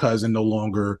maybe my cousin no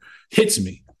longer hits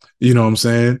me. You know what I'm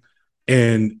saying?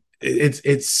 And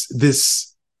it's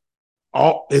this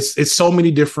all it's so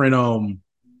many different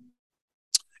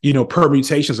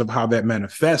permutations of how that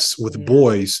manifests with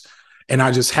boys. And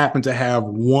I just happen to have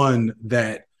one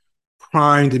that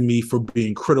primed me for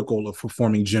being critical of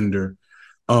performing gender.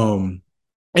 And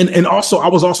also I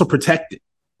was also protected,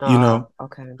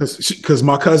 okay. Because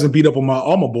my cousin beat up on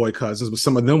all my boy cousins, but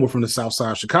some of them were from the South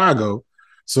Side of Chicago.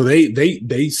 So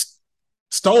they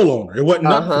stole on her. It wasn't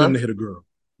nothing for them to hit a girl.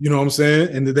 You know what I'm saying?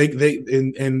 And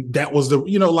and that was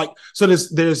the, so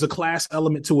there's a class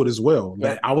element to it as well.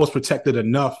 That I was protected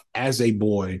enough as a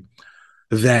boy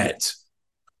that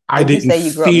I didn't say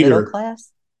you grew up middle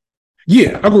class?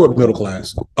 Yeah, I grew up middle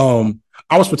class.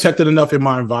 I was protected enough in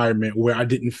my environment where I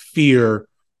didn't fear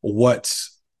what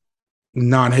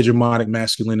non-hegemonic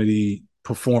masculinity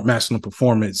masculine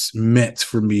performance meant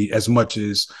for me as much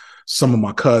as some of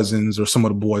my cousins or some of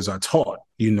the boys I taught,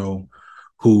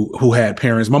 who had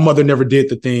parents. My mother never did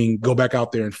the thing, go back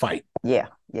out there and fight. Yeah.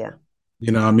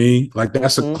 You know what I mean? Like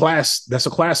that's a class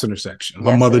intersection.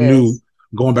 My Yes, mother knew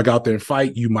going back out there and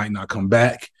fight, you might not come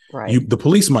back. Right. The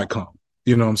police might come.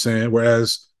 You know what I'm saying?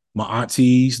 Whereas my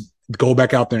aunties, go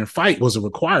back out there and fight was a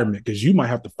requirement because you might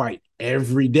have to fight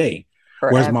every day.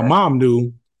 Forever. Whereas my mom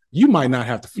knew you're not gonna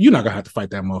have to fight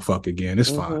that motherfucker again. It's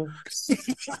fine.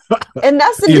 And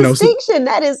that's the distinction.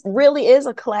 That really is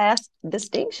a class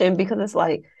distinction, because it's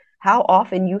like how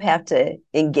often you have to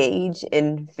engage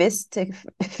in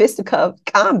fisticuff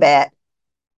combat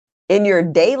in your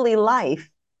daily life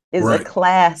is a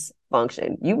class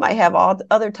function. You might have all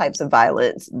other types of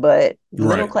violence, but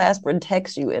middle class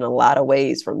protects you in a lot of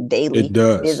ways from daily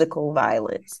physical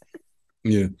violence.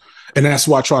 Yeah. And that's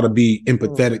why I try to be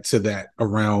empathetic to that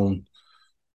around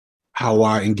how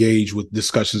I engage with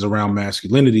discussions around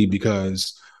masculinity,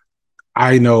 because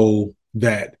I know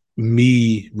that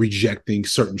me rejecting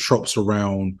certain tropes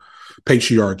around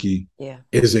patriarchy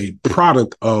is a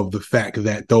product of the fact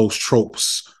that those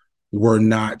tropes were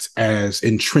not as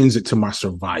intrinsic to my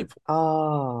survival.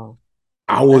 Oh,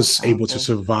 I was able to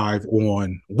survive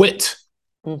on wit,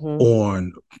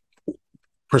 on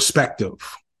perspective,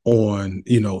 on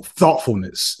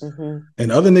thoughtfulness,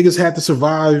 and other niggas had to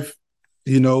survive,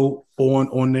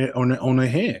 on their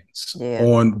hands,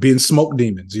 on being smoke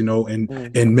demons,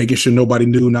 and making sure nobody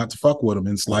knew not to fuck with them.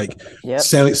 And it's like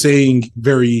saying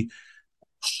very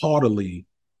haughtily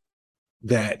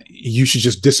that you should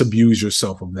just disabuse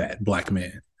yourself of that, black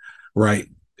man, right?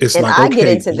 It's and like, I get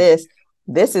into this.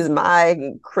 This is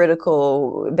my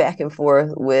critical back and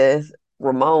forth with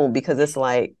Ramon, because it's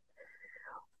like,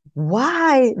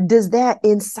 why does that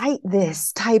incite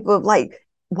this type of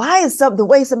why is the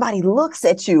way somebody looks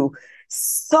at you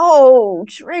so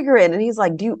triggering? And he's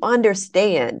like, do you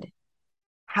understand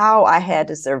how I had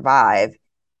to survive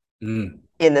in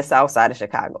the South Side of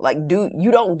Chicago? Like,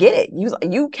 you don't get it.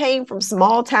 You came from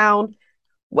small town,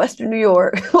 Western New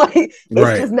York. It's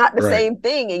just not the same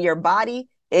thing in your body,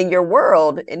 in your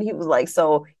world. And he was like,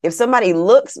 so if somebody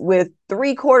looks with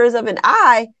 3/4 of an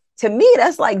eye, to me,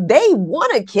 that's like they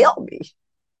want to kill me.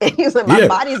 And he's like, my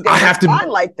body's going to respond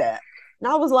like that.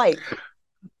 And I was like,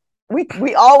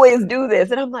 we always do this.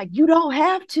 And I'm like, you don't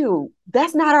have to.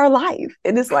 That's not our life.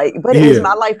 And it's like, but it was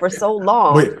my life for so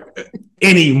long. Wait,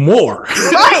 anymore.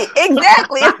 Right,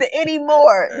 exactly. It's the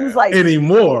anymore. It's like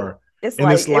anymore. It's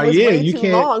like it was way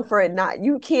too long for it not.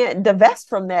 You can't divest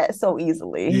from that so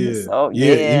easily. Yeah. So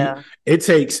it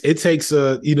takes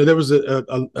there was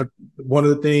a one of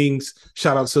the things.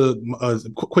 Shout out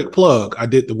to quick plug. I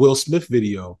did the Will Smith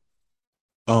video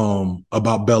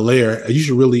about Bel Air. You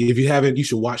should really, if you haven't, you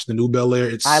should watch the new Bel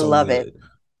Air. I love it.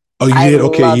 Oh, you did?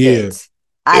 Okay, yeah.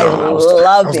 I love it.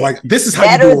 I was like, this is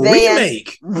how you do a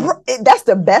remake. That's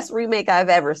the best remake I've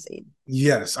ever seen.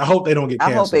 Yes, I hope they don't get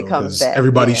canceled. I hope it comes back.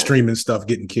 Everybody's streaming stuff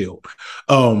getting killed,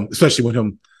 especially with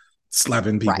him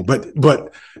slapping people. Right.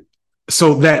 But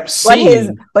so that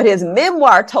scene, but his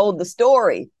memoir told the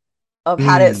story of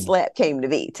how that slap came to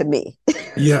be to me.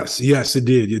 yes, it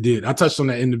did. I touched on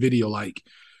that in the video. Like,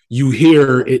 you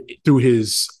hear it through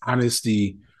his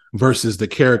honesty versus the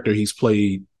character he's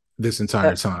played this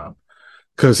entire time.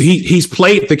 Because he's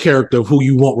played the character of who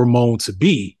you want Ramon to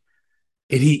be,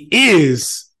 and he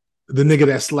is the nigga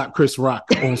that slapped Chris Rock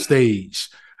on stage.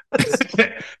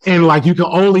 And like you can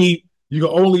only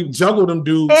juggle them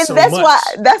dudes. And so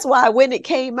that's why when it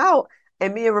came out,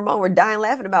 and me and Ramon were dying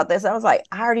laughing about this, I was like,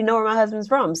 I already know where my husband's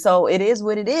from, so it is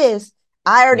what it is.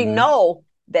 I already know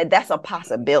that that's a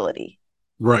possibility.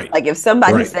 Right. Like if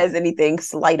somebody Right. says anything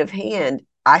sleight of hand,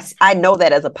 I know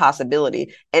that as a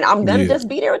possibility, and I'm gonna just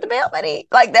be there with the bell money.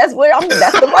 Like that's the role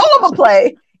I'm gonna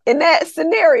play in that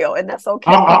scenario, and that's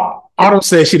okay. Autumn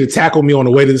said she'd have tackled me on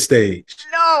the way to the stage.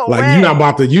 No like way.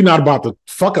 You're not about to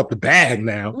fuck up the bag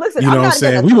now. Listen, you know I'm what I'm not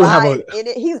saying? gonna We will have a in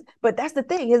it. But that's the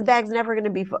thing. His bag's never gonna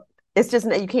be. It's just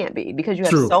that you can't be because you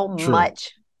have true, so true.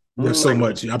 much. There's so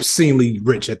much obscenely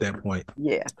rich at that point.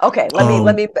 Yeah. Okay.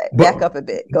 Let me back up a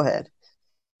bit. Go ahead.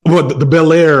 Well, the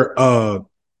Bel Air,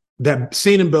 that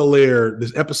scene in Bel Air,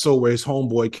 this episode where his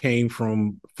homeboy came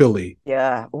from Philly.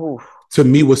 Yeah. Ooh. To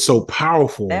me was so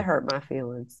powerful. That hurt my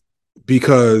feelings.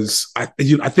 Because I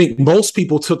think most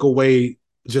people took away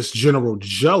just general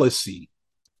jealousy,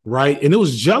 right? And it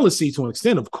was jealousy to an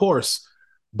extent, of course,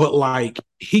 but like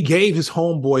he gave his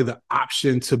homeboy the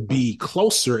option to be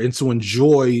closer and to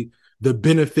enjoy the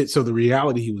benefits of the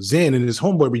reality he was in. And his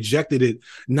homeboy rejected it,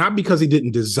 not because he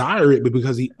didn't desire it, but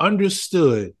because he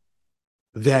understood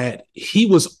that he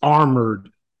was armored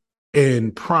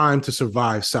and primed to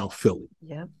survive South Philly.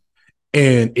 Yeah.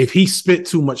 And if he spent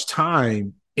too much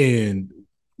time in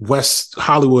West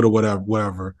Hollywood or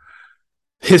whatever,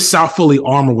 his South Philly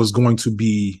armor was going to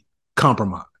be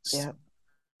compromised. Yeah.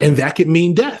 And that could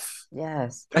mean death.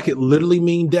 Yes. That could literally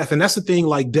mean death. And that's the thing,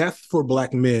 like death for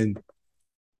Black men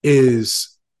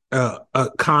is a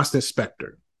constant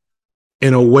specter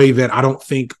in a way that I don't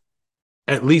think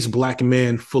at least Black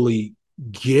men fully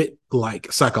get,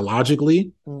 like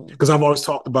psychologically. Because I've always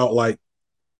talked about, like,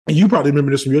 and you probably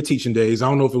remember this from your teaching days. I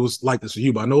don't know if it was like this for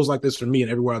you, but I know it was like this for me and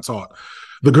everywhere I taught.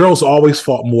 The girls always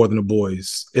fought more than the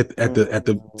boys at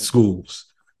the schools.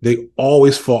 They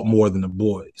always fought more than the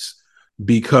boys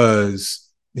because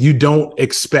you don't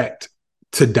expect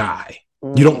to die.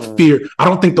 You don't fear. I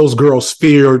don't think those girls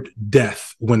feared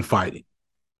death when fighting.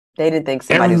 They didn't think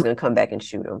somebody was going to come back and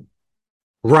shoot them.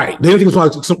 Right. They didn't think somebody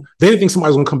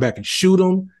was going to come back and shoot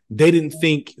them. They didn't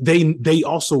think they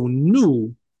also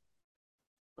knew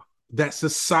that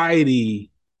society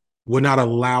would not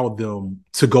allow them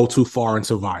to go too far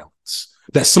into violence.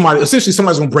 That somebody's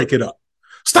going to break it up.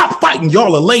 Stop fighting,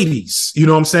 y'all are ladies. You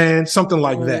know what I'm saying? Something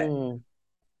like that.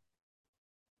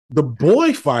 The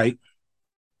boy fight,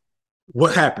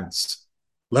 what happens?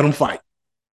 Let them fight.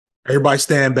 Everybody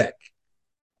stand back.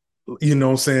 You know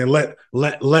what I'm saying? Let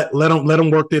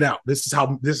them work it out. This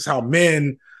is how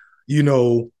men,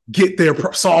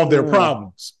 solve their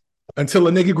problems until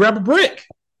a nigga grab a brick.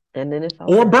 And then it's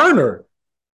or a burner.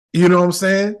 You know what I'm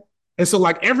saying? And so,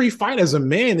 like, every fight as a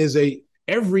man is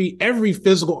every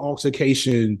physical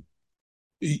altercation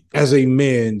as a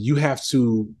man, you have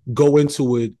to go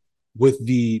into it with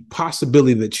the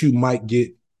possibility that you might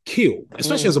get killed,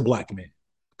 especially as a Black man,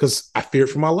 because I fear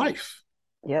for my life.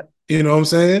 Yep. You know what I'm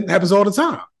saying? It happens all the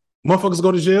time. Motherfuckers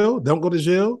go to jail, don't go to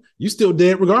jail. You still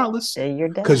dead regardless. And you're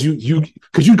dead. Because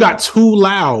you got too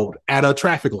loud at a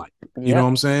traffic light. You know what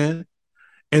I'm saying?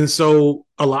 And so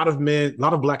a lot of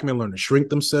Black men learn to shrink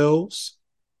themselves.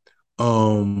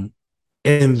 And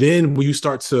then when you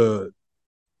start to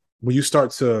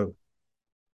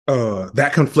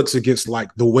that conflicts against,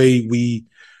 like, the way we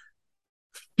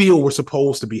feel we're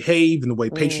supposed to behave and the way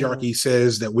patriarchy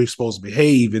says that we're supposed to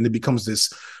behave. And it becomes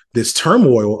this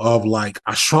turmoil of, like,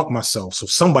 I shrunk myself, so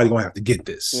somebody gonna have to get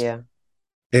this. Yeah.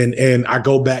 And I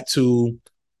go back to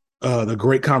the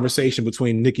great conversation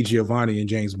between Nikki Giovanni and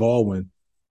James Baldwin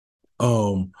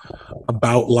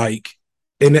about, like,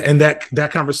 and that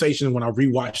conversation, when I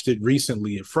rewatched it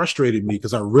recently, it frustrated me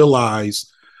because I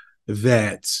realized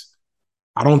that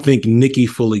I don't think Nikki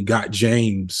fully got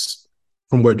James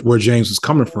from where James was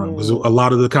coming from. Because a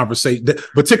lot of the conversation, the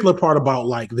particular part about,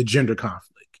 like, the gender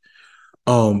conflict.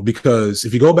 Because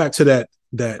if you go back to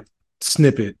that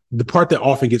snippet, the part that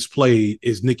often gets played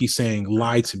is Nikki saying,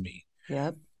 "Lie to me."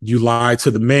 Yep. You lie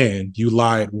to the man. You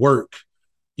lie at work.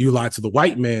 You lie to the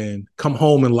white man. Come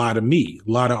home and lie to me.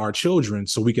 Lie to our children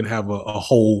so we can have a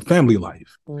whole family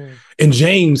life. And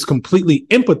James completely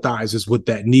empathizes with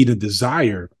that need and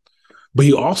desire, but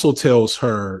he also tells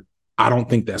her, "I don't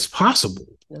think that's possible."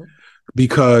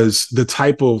 Because the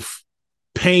type of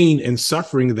pain and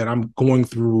suffering that I'm going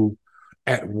through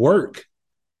at work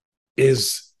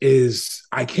is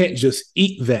I can't just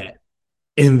eat that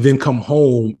and then come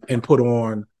home and put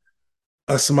on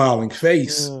a smiling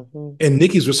face. And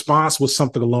Nikki's response was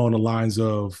something along the lines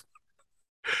of,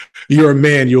 "You're a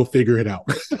man, you'll figure it out."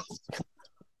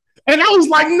 And I was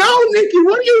like, "No, Nikki,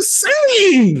 what are you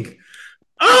saying?"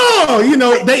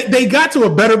 Oh, they got to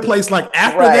a better place, like,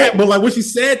 after that. But, like, when she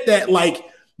said that, like,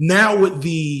 now with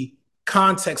the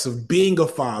context of being a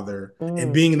father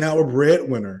and being now a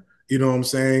breadwinner, you know what I'm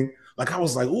saying? Like, I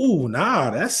was like, "Ooh, nah,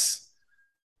 that's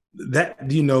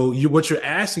that, you what you're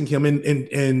asking him,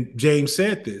 and James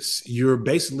said this, you're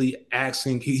basically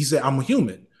asking, he said, I'm a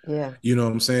human. Yeah. You know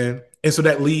what I'm saying? And so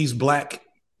that leaves Black,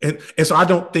 and so I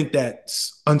don't think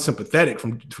that's unsympathetic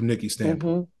from Nikki's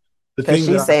standpoint. The Because thing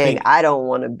she's that saying, think, I don't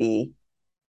want to be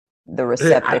the I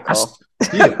receptacle.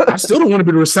 I still don't want to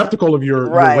be the receptacle of your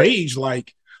Right. rage.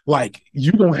 Like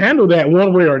you gonna handle that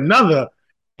one way or another.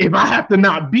 If I have to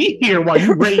not be here while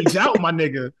you rage out, my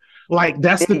nigga, like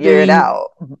that's the Figure it thing. out.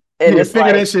 And it's figure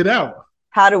like, that shit out.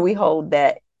 how do we hold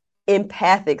that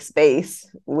empathic space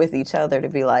with each other to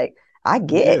be like, I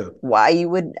get why you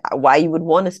would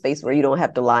want a space where you don't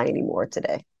have to lie anymore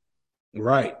today.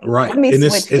 Right. Let me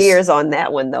And switch gears on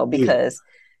that one though, because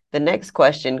the next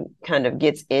question kind of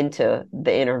gets into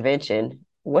the intervention.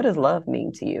 What does love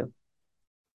mean to you?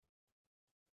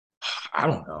 I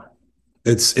don't know.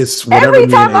 It's whatever. Every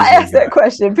time I ask that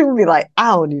question, people be like,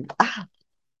 I don't even.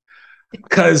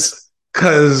 Because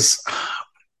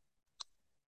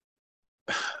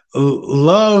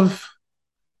love,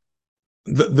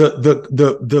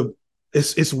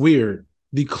 it's weird.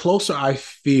 The closer I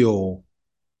feel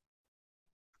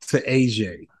to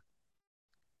AJ,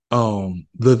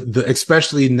 the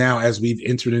especially now as we've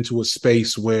entered into a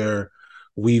space where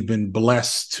we've been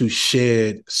blessed to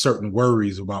shed certain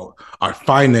worries about our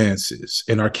finances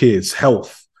and our kids'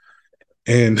 health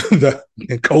and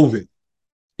and COVID.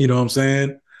 You know what I'm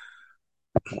saying?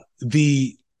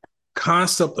 The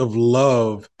concept of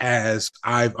love, as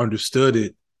I've understood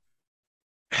it,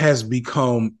 has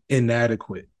become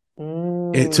inadequate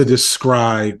to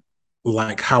describe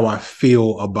like how I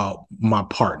feel about my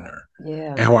partner,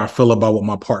 and how I feel about what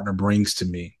my partner brings to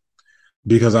me,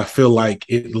 because I feel like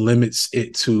it limits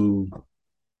it to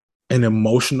an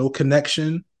emotional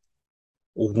connection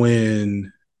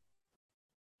when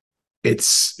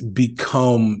it's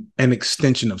become an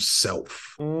extension of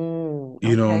self. You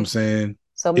know what I'm saying?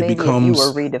 So maybe if you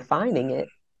were redefining it,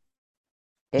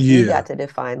 if you got to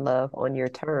define love on your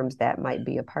terms, that might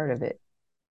be a part of it.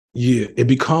 Yeah, it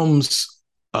becomes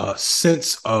a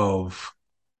sense of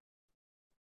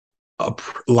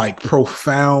like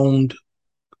profound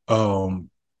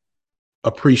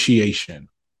appreciation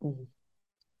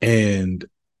and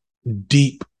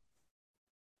deep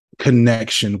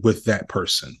connection with that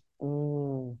person.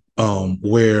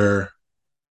 Where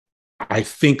I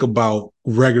think about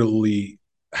regularly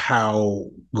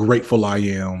how grateful I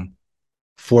am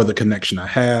for the connection I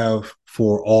have,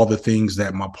 for all the things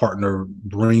that my partner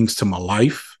brings to my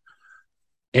life.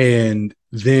 And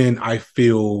then I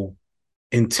feel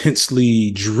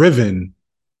intensely driven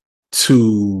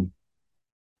to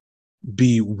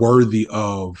be worthy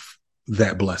of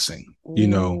that blessing,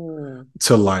 to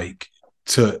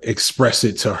express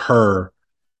it to her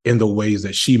in the ways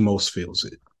that she most feels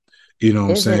it. You know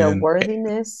what I'm saying? Is it a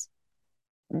worthiness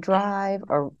drive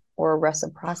or a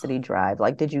reciprocity drive?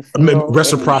 Like, did you feel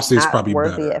reciprocity is probably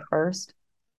worthy better at first?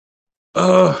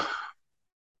 I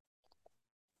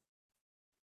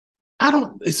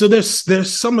don't. So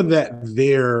there's some of that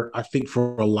there. I think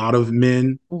for a lot of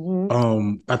men,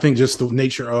 I think just the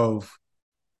nature of,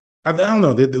 I don't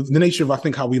know, the nature of, I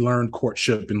think, how we learn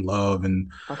courtship and love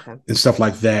and stuff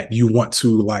like that. You want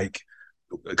to, like,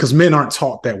 because men aren't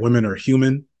taught that women are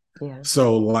human. Yeah.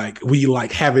 So like we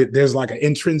like have it. There's like an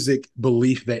intrinsic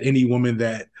belief that any woman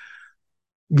that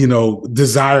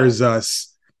desires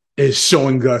us is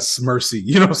showing us mercy.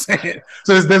 You know what I'm saying?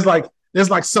 So there's like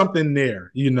something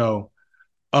there. We don't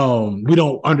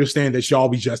understand that y'all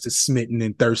be just as smitten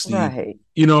and thirsty. Right.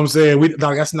 You know what I'm saying?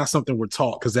 That's not something we're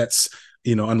taught, because that's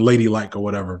unladylike or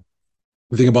whatever.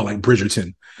 Think about like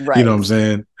Bridgerton. Right. You know what I'm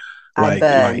saying?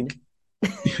 Like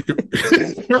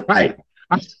right.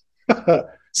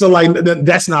 So like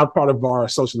that's not part of our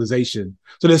socialization.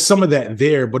 So there's some of that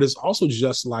there, but it's also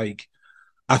just like,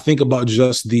 I think about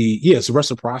just it's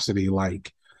reciprocity.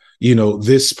 Like,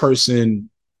 this person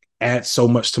adds so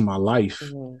much to my life.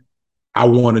 I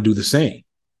want to do the same.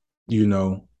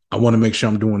 I want to make sure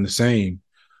I'm doing the same.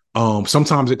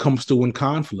 Sometimes it comes through in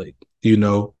conflict,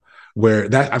 where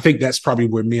I think that's probably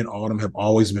where me and Autumn have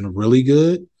always been really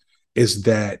good, is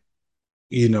that,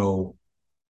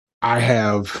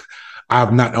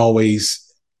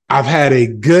 I've had a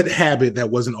good habit that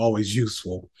wasn't always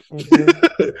useful,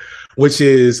 which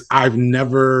is I've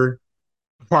never,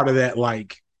 part of that,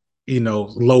 like,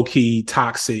 low key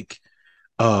toxic,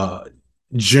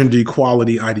 gender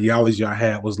equality ideology I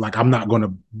had was like, I'm not going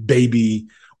to baby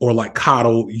or like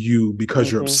coddle you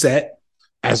because you're upset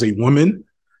as a woman.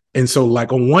 And so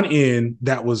like on one end,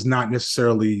 that was not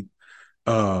necessarily,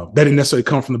 that didn't necessarily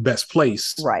come from the best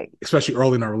place, right? Especially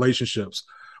early in our relationships.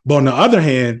 But on the other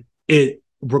hand, it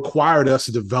required us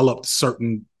to develop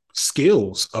certain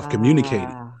skills of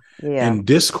communicating Yeah. and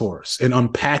discourse and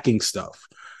unpacking stuff.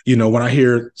 You know, when I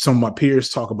hear some of my peers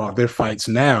talk about their fights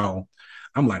now,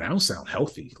 I'm like, I don't sound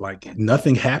healthy. Like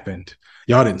nothing happened.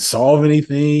 Y'all didn't solve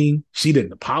anything. She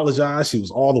didn't apologize. She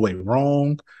was all the way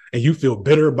wrong. And you feel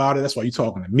bitter about it. That's why you're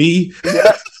talking to me.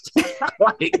 Yeah.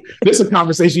 Like, this is a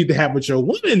conversation you need to have with your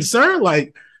woman, sir.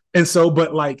 Like, and so,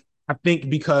 but like, I think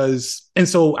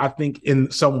I think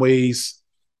in some ways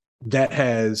that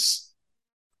has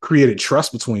created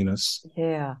trust between us.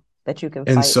 Yeah. That you can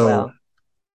And fight so, well.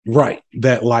 right,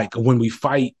 that like when we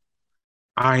fight,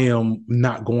 I am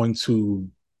not going to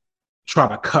try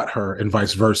to cut her and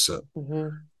vice versa. Mm-hmm.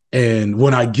 And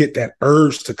when I get that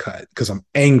urge to cut because I'm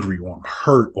angry or I'm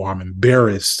hurt or I'm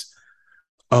embarrassed,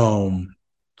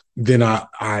 then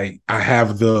I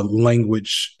have the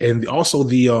language and also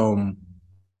the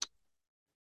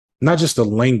not just the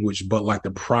language, but like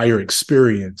the prior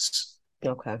experience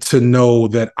to know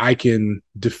that I can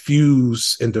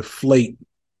diffuse and deflate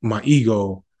my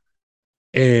ego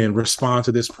and respond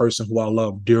to this person who I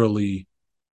love dearly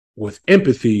with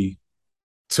empathy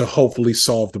to hopefully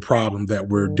solve the problem that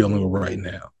we're dealing with right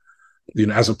now. You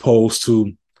know, as opposed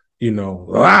to, you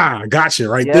know, I got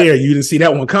you right there. You didn't see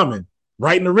that one coming.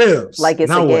 Right in the ribs. Like it's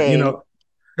now a what, game. you know,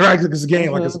 right? It's a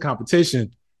game, like it's a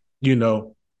competition, you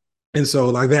know. And so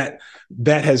like that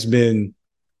has been,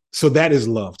 so that is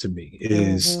love to me,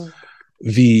 is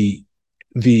the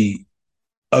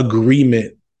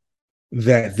agreement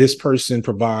that this person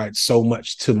provides so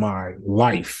much to my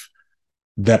life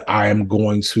that I am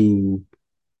going to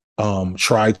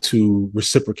try to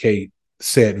reciprocate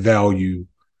said value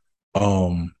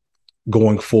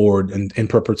going forward in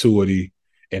perpetuity.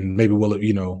 And maybe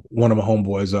you know, one of my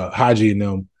homeboys, Haji and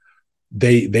them,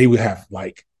 they would have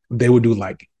like, they would do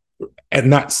like, and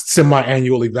not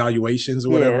semi-annual evaluations or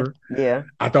whatever. Yeah.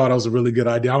 I thought that was a really good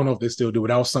idea. I don't know if they still do it.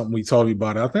 That was something we told me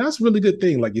about it. I think that's a really good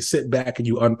thing. Like you sit back and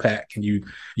you unpack and you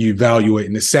evaluate,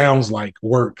 and it sounds like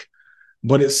work,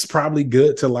 but it's probably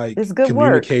good to like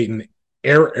communicate and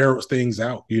air things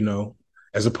out, you know,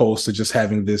 as opposed to just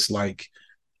having this like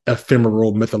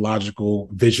ephemeral mythological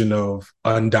vision of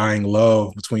undying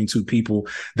love between two people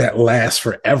that lasts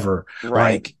forever.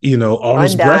 Right. Like, you know, all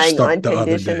this breath stuff the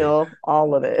other day.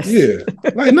 All of it. Yeah.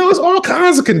 Like, no, it's all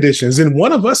kinds of conditions. And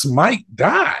one of us might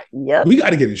die. Yep. We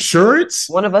got to get insurance.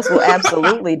 One of us will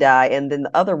absolutely die, and then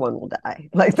the other one will die.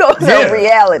 Like those are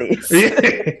realities.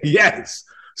 Yes.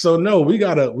 So no, we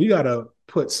gotta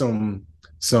put some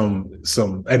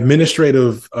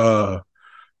administrative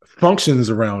functions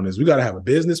around this. We got to have a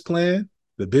business plan,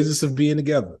 the business of being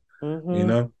together. You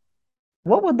know,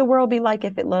 what would the world be like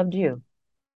if it loved you?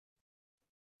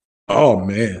 Oh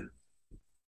man,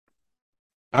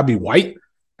 I'd be white.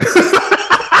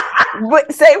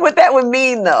 But say what that would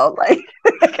mean, though. Like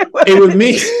it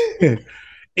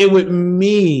would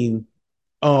mean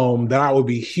that I would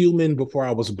be human before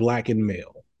I was black and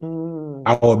male.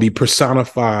 I would be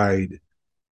personified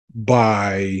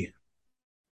by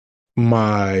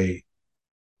my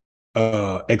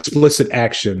explicit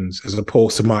actions as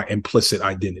opposed to my implicit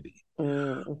identity.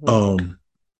 And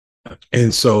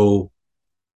so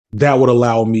that would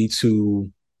allow me to,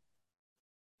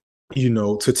 you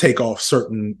know, to take off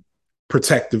certain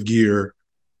protective gear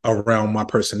around my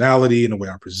personality and the way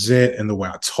I present and the way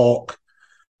I talk,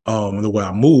 and the way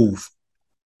I move,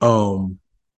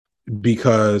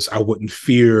 because I wouldn't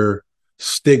fear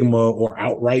stigma or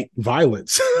outright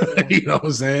violence. You know what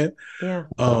I'm saying? Yeah.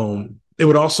 It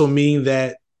would also mean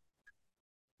that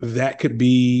could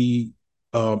be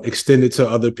extended to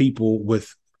other people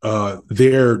with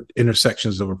their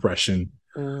intersections of oppression,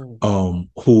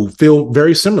 who feel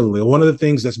very similarly. One of the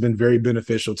things that's been very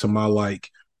beneficial to my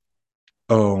like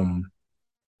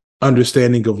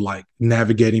understanding of like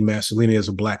navigating masculinity as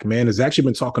a black man has actually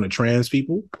been talking to trans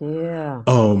people. Yeah.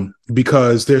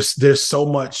 Because there's so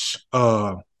much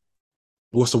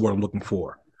what's the word I'm looking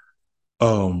for?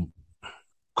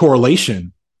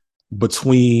 Correlation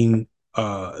between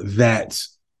that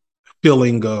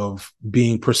feeling of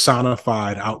being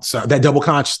personified outside, that double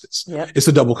consciousness. Yep. It's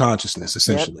a double consciousness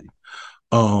essentially.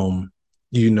 Yep.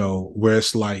 You know, where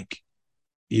it's like,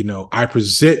 you know, I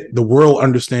present, the world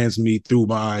understands me through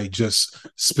my just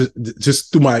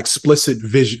through my explicit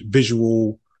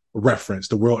visual reference.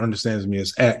 The world understands me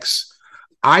as X.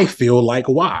 I feel like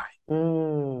Y.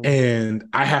 And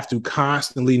I have to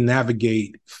constantly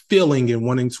navigate feeling and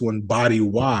wanting to embody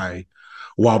Y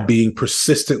while being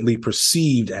persistently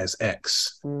perceived as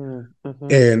X.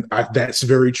 And that's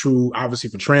very true, obviously,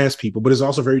 for trans people, but it's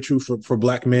also very true for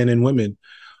Black men and women,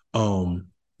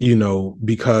 you know,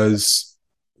 because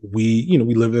we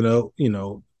live in a, you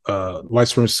know, white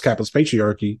supremacist capitalist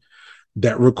patriarchy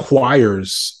that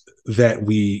requires that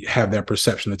we have that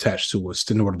perception attached to us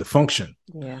in order to function.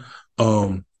 Yeah.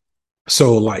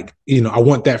 So like, I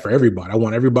want that for everybody. I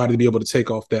want everybody to be able to take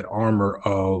off that armor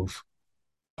of,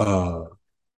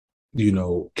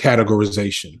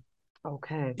 categorization.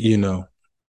 Okay.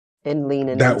 And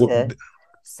leaning into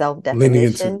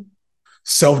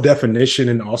self-definition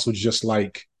and also just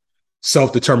like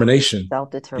self-determination.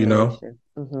 Self-determination.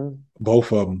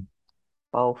 Both of them.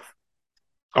 Both.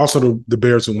 Also, the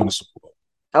Bears will win the Super Bowl.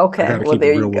 Okay, well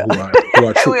there you go. My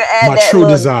true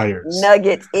desires.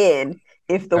 Nuggets in.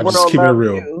 If the world loved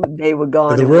you, they would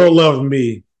go. If the world loved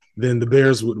me, then the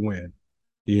Bears would win.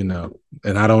 And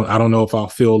I don't know if I'll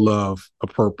feel love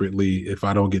appropriately if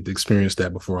I don't get to experience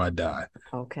that before I die.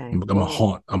 Okay, I'm a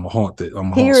haunt.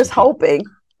 Here's hoping.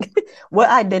 What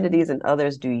identities and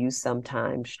others do you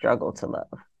sometimes struggle to love?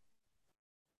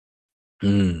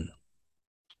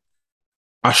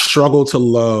 I struggle to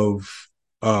love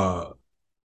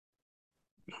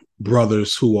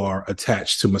brothers who are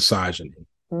attached to misogyny.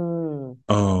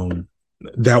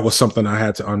 That was something I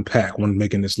had to unpack when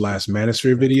making this last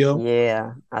Manosphere video.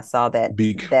 Yeah, I saw that.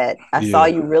 I saw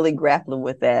you really grappling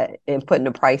with that and putting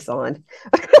a price on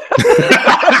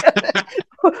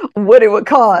what it would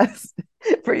cost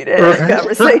for you to have a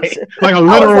conversation. Like a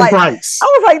literal price. I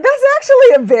was like, that's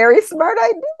actually a very smart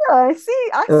idea. I see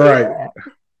that.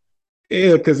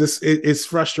 Yeah, because it's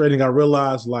frustrating. I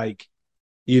realize, like,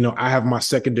 I have my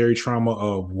secondary trauma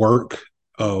of work,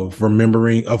 of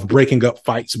breaking up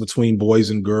fights between boys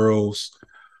and girls.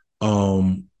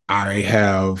 I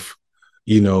have,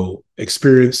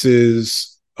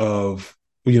 experiences of,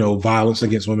 violence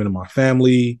against women in my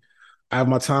family. I have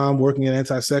my time working in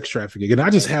anti-sex trafficking, and I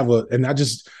just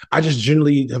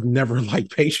generally have never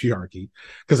liked patriarchy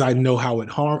because I know how it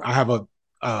harms.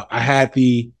 I had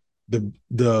the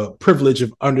privilege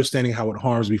of understanding how it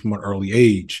harms me from an early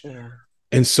age. Yeah.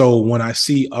 And so when I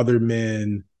see other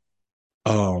men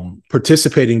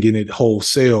participating in it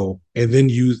wholesale and then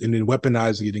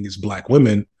weaponizing it against Black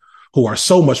women who are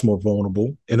so much more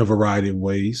vulnerable in a variety of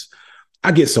ways,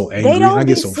 I get so angry. I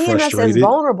get so frustrated. Us as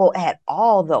vulnerable at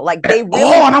all, though. Like they really.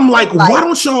 Oh, and I'm like, why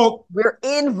don't y'all? We're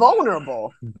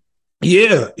invulnerable.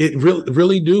 Yeah, it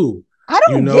really do. I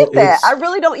don't get that. I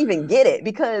really don't even get it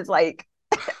because, like,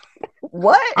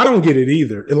 what? I don't get it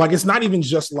either. Like, it's not even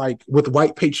just like with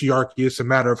white patriarchy. It's a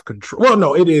matter of control. Well,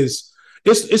 no, it is.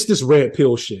 It's this red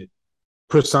pill shit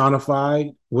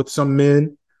personified with some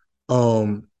men.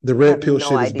 The red pill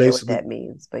shit is basically what that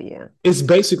means, but yeah, it's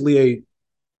basically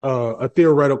a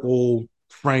theoretical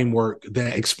framework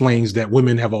that explains that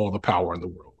women have all the power in the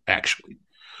world, actually.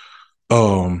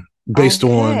 Based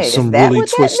on some really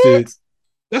twisted.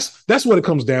 That's what it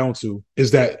comes down to,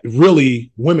 is that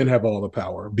really women have all the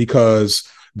power because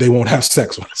they won't have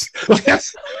sex with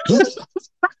us.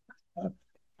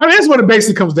 That's what it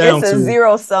basically comes down to. It's a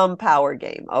zero-sum power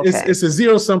game. Okay. It's a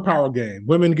zero-sum power game.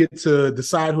 Women get to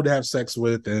decide who to have sex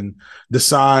with and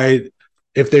decide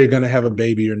if they're going to have a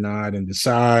baby or not, and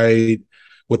decide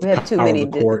with the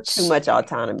courts. Too much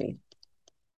autonomy.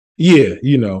 Yeah,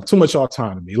 too much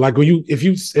autonomy. Like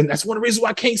and that's one of the reasons why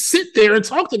I can't sit there and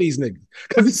talk to these niggas,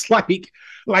 because it's like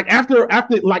after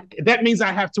like that means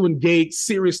I have to engage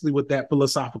seriously with that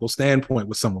philosophical standpoint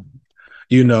with some of them,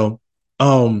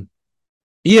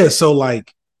 Yeah, so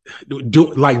like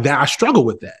that, I struggle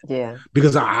with that. Yeah,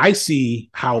 because I see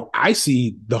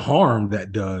the harm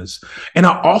that does, and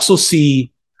I also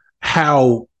see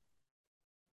how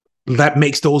that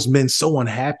makes those men so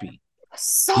unhappy.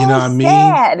 So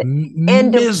sad and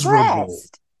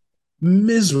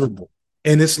miserable.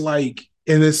 And it's like,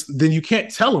 then you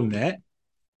can't tell them that,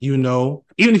 even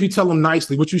if you tell them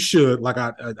nicely, which you should. Like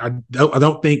I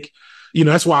don't think.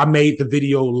 That's why I made the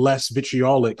video less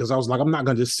vitriolic, because I was like, I'm not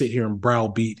going to just sit here and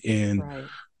browbeat and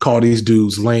call these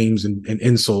dudes lames and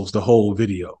insults the whole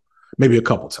video. Maybe a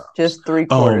couple times. Just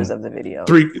 3/4 of the video.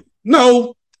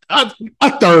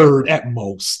 A third at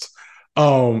most.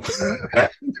 Don't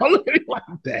look at it like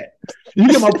that. You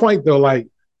get my point, though. Like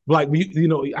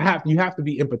you have to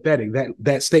be empathetic.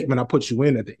 That statement I put you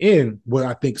in at the end, what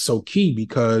I think so key,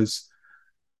 because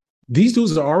these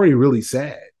dudes are already really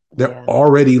sad. They're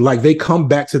already like, they come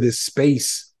back to this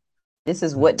space. This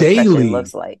is what depression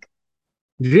looks like.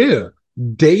 Yeah,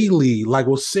 daily. Like,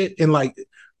 we'll sit and like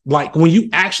when you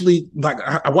actually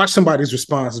I watched somebody's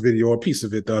response video or a piece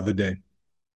of it the other day.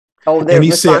 Oh, their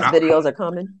response videos are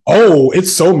coming. Oh,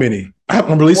 it's so many.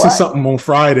 I'm releasing something on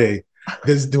Friday.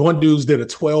 The one dude's did a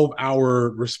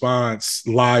 12-hour response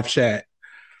live chat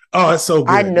Oh, it's so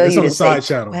I good. know It's you on the didn't say side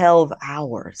channel. 12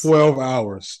 hours. 12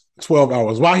 hours. 12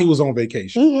 hours while he was on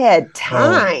vacation. He had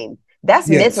time. That's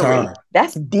He had misery. time.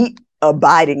 That's deep,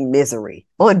 abiding misery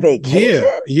on vacation.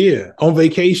 Yeah, on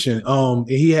vacation.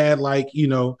 He had like,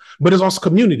 but it's also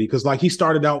community because like he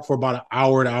started out for about an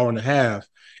hour and a half,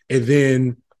 and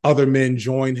then other men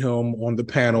joined him on the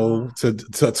panel to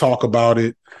talk about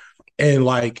it. And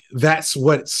like that's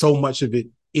what so much of it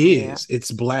is. Yeah.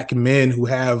 It's Black men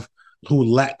who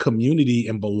lack community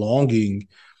and belonging,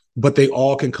 but they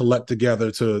all can collect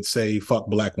together to say, fuck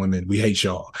Black women. We hate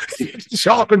y'all.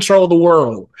 Y'all control the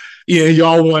world. Yeah,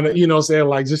 y'all want to, saying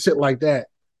like just shit like that.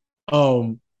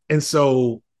 And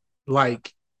so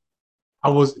like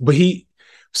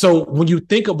so when you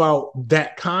think about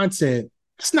that content,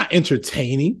 it's not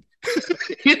entertaining.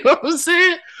 You know what I'm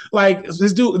saying? Like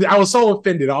this dude, I was so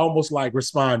offended. I almost like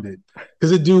responded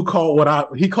because the dude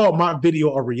he called my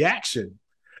video a reaction.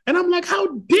 And I'm like, how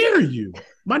dare you?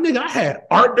 My nigga, I had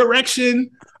art direction.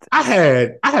 I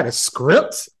had a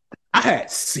script. I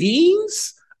had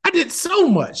scenes. I did so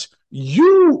much.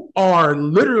 You are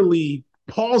literally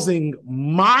pausing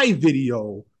my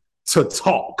video to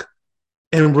talk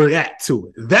and react to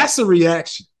it. That's a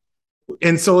reaction.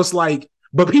 And so it's like,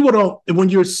 but people don't,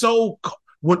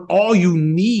 when all you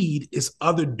need is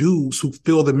other dudes who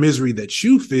feel the misery that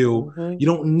you feel, you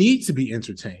don't need to be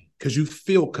entertained because you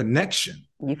feel connection.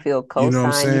 You feel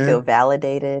co-signed, you feel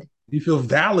validated. You feel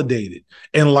validated.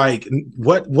 And like,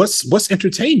 what's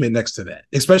entertainment next to that?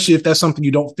 Especially if that's something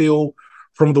you don't feel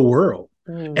from the world.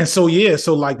 And so,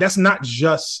 so like, that's not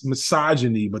just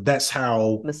misogyny, but that's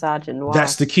how misogynoir.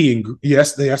 That's the key.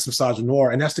 Yes, that's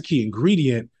misogynoir. And that's the key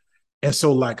ingredient. And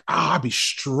so like, I'll be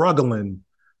struggling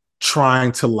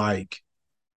trying to like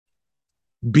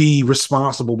be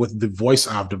responsible with the voice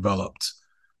I've developed.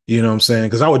 You know what I'm saying?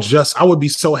 Because I would be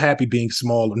so happy being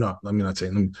small. No, let me not say.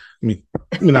 Let me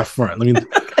not front.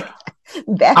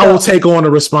 I will take on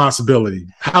the responsibility.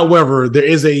 However, there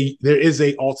is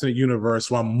a alternate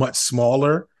universe where I'm much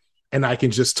smaller and I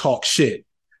can just talk shit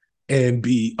and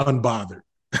be unbothered.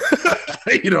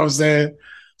 You know what I'm saying?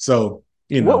 So,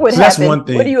 what would happen? That's one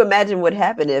thing. What do you imagine would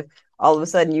happen if all of a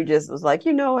sudden you just was like,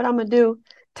 you know what I'm gonna do?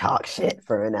 Talk shit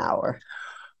for an hour.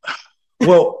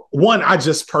 Well, one, I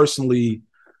just personally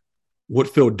would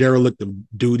feel derelict of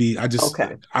duty. I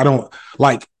don't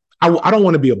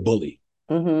want to be a bully.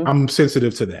 Mm-hmm. I'm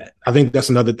sensitive to that. I think that's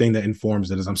another thing that informs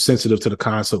it is I'm sensitive to the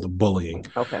concept of bullying.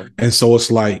 Okay. And so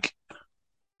it's like,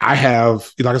 I have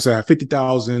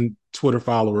 50,000 Twitter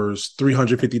followers,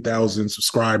 350,000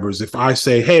 subscribers. If I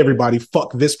say, hey, everybody,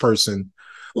 fuck this person,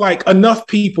 like enough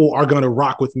people are going to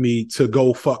rock with me to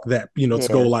go fuck that, to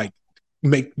go like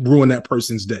ruin that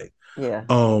person's day. Yeah.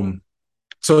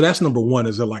 So that's number one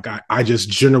is that like, I just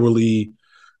generally,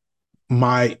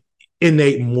 my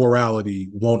innate morality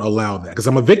won't allow that because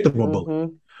I'm a victim of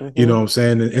bullying. Mm-hmm. You know what I'm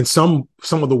saying? And some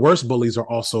of the worst bullies are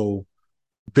also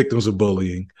victims of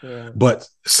bullying, but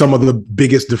some of the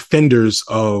biggest defenders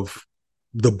of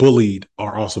the bullied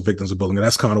are also victims of bullying. And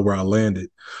that's kind of where I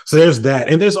landed. So there's that.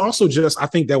 And there's also I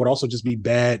think that would also just be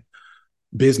bad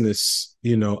business.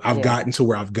 I've gotten to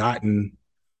where I've gotten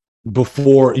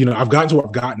before, I've gotten to where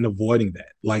I've gotten avoiding that.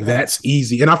 Like that's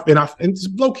easy. And it's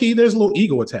low key, there's a little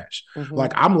ego attached.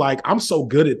 Mm-hmm. I'm so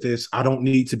good at this. I don't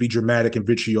need to be dramatic and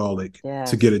vitriolic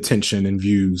to get attention and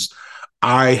views.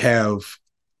 I have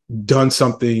done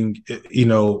something,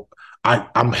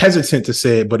 I'm hesitant to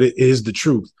say it, but it is the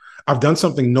truth. I've done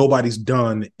something nobody's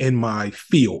done in my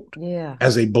field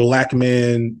as a Black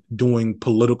man doing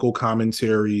political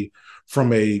commentary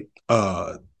from a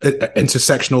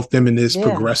intersectional feminist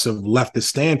progressive leftist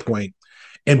standpoint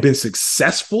and been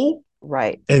successful,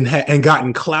 right? And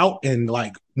gotten clout and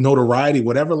like notoriety,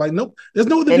 whatever. Like, nope, there's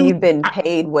no other. And you've been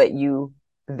paid what you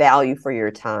value for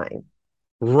your time.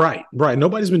 Right.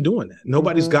 Nobody's been doing that.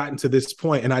 Nobody's gotten to this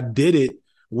point, and I did it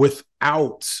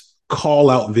without call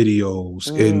out videos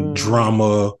and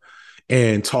drama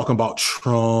and talking about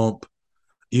Trump.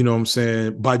 You know what I'm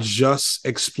saying? By just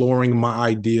exploring my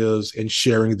ideas and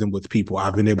sharing them with people,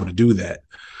 I've been able to do that.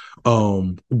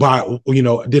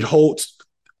 Did Holt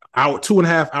out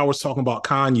 2.5 hours talking about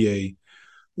Kanye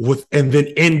and then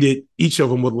ended each of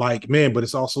them with like, man, but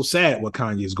it's also sad what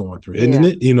Kanye is going through, isn't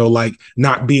it? Like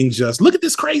not being just look at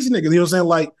this crazy nigga. You know what I'm saying?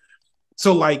 Like,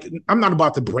 so like I'm not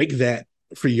about to break that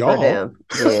for y'all,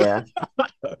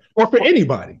 or for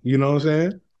anybody. You know what I'm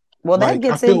saying? Well, I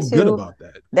feel good about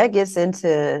that. That gets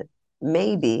into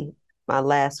maybe my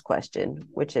last question,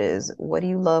 which is, what do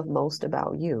you love most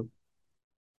about you?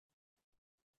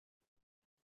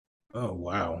 Oh,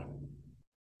 wow.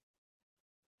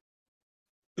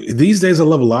 These days, I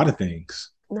love a lot of things.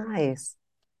 Nice.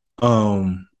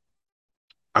 Um,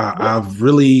 What, I've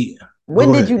really when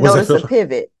go did ahead. you What's that notice a feel?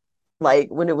 pivot? Like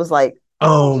when it was like,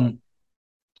 Um,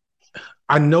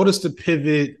 I noticed a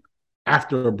pivot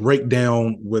after a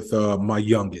breakdown with my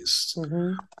youngest.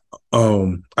 mm-hmm,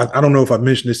 I don't know if I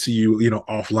mentioned this to you,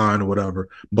 offline or whatever,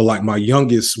 but like my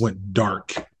youngest went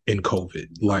dark in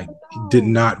COVID. Like he did oh,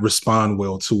 not respond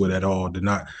well to it at all. Did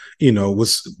not,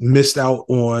 was missed out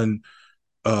on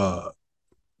uh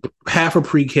half of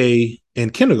pre-K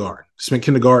and kindergarten. Spent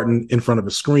kindergarten in front of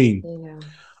a screen. no.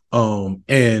 Yeah.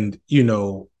 And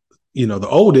the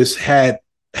oldest had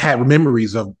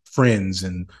memories of friends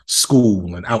and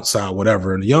school and outside,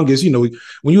 whatever. And the youngest,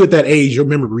 when you're at that age, your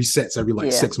memory resets every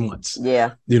like Yeah. 6 months.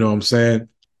 Yeah. You know what I'm saying?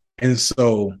 And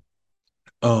so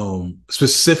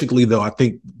specifically though, I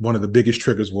think one of the biggest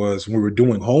triggers was when we were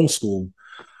doing homeschool.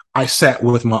 I sat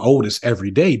with my oldest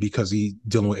every day because he's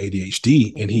dealing with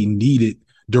ADHD and he needed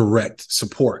direct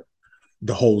support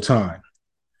the whole time.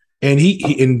 And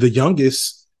he and the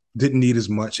youngest didn't need as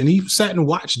much. And he sat and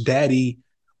watched daddy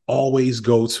always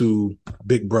go to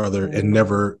big brother and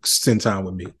never spend time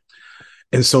with me.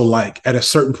 And so like at a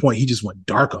certain point, he just went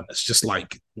dark on us, just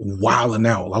like wilding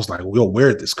out. I was like, well, where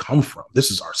did this come from?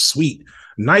 This is our sweet,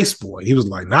 nice boy. He was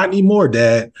like, not anymore,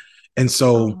 dad. And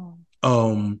so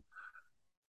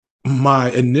my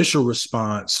initial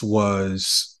response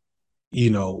was,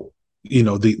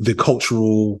 the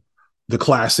cultural, the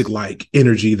classic like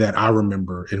energy that I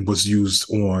remember and was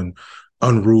used on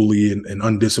unruly and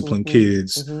undisciplined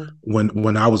kids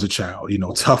when I was a child.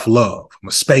 Tough love. I'm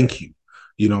gonna spank you.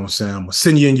 You know what I'm saying? I'm gonna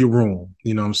send you in your room.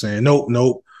 You know what I'm saying? Nope,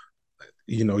 nope.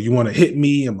 You want to hit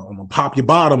me? I'm gonna pop your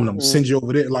bottom and I'm gonna send you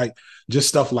over there. Like just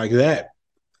stuff like that.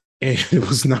 And it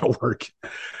was not working.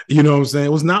 You know what I'm saying?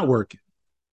 It was not working.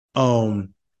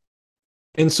 And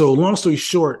so long story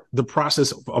short, the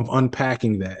process of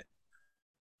unpacking that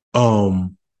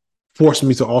forced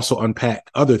me to also unpack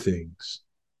other things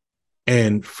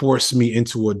and forced me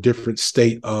into a different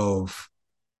state of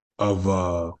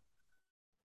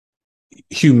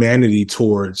humanity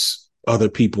towards other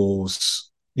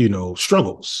people's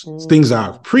struggles, things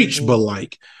I've preached, but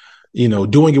like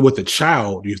doing it with a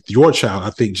child, your child, I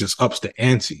think just ups the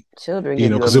ante. Children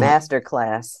give you a master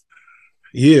class.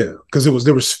 Yeah, because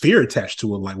there was fear attached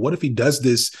to it. Like, what if he does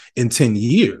this in 10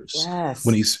 years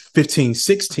when he's 15,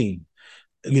 16?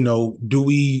 Are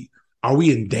we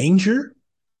in danger?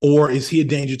 Or is he a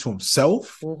danger to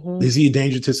himself? Is he a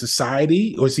danger to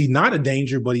society? Or is he not a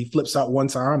danger, but he flips out one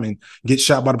time and gets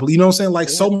shot by the police? You know what I'm saying? Like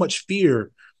so much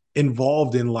fear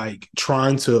involved in like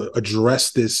trying to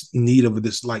address this need of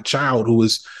this like child who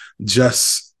is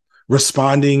just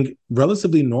responding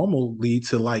relatively normally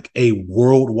to like a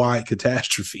worldwide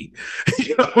catastrophe.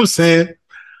 You know what I'm saying?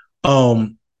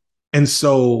 And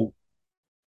so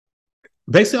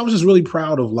basically I was just really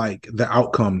proud of like the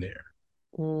outcome there.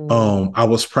 I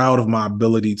was proud of my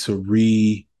ability to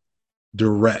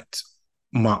redirect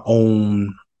my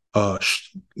own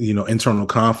internal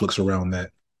conflicts around that.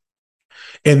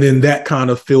 And then that kind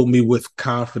of filled me with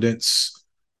confidence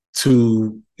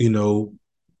to,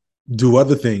 do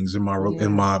other things in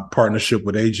my partnership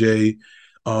with AJ,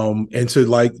 and to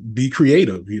like be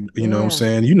creative. You know what I'm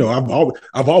saying?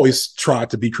 I've always tried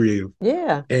to be creative,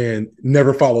 and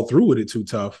never followed through with it too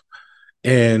tough.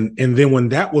 And then when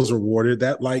that was awarded,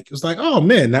 that like it was like, oh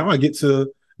man, now I get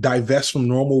to divest from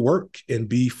normal work and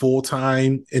be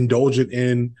full-time indulgent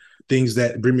in things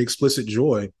that bring me explicit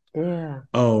joy.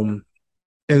 And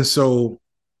so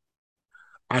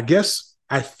I guess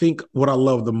I think what I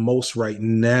love the most right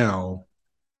now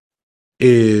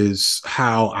is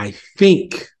how I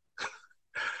think,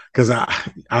 because I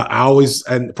always,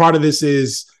 and part of this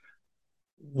is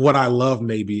what I love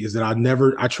maybe is that I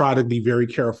try to be very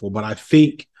careful, but I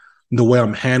think the way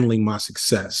I'm handling my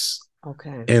success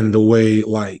and the way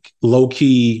like low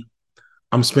key,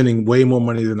 I'm spending way more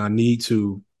money than I need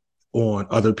to on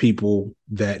other people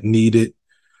that need it.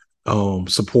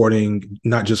 Supporting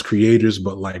not just creators,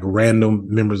 but like random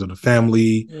members of the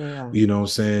family, you know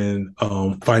what I'm saying?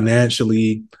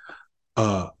 Financially,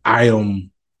 I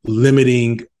am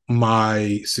limiting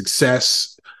my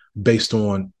success based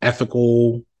on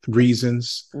ethical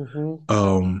reasons,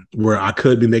 where I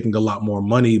could be making a lot more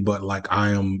money, but like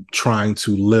I am trying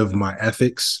to live my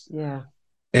ethics.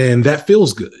 And that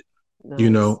feels good.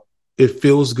 Nice. It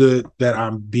feels good that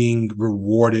I'm being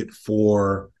rewarded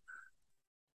for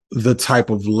the type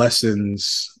of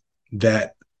lessons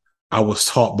that I was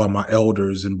taught by my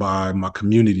elders and by my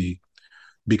community,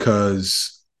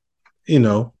 because,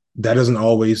 that doesn't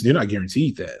always, you're not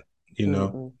guaranteed that,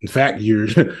 in fact,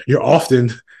 you're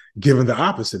often given the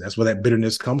opposite. That's where that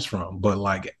bitterness comes from. But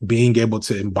like being able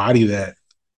to embody that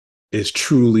is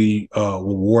truly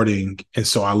rewarding. And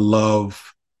so I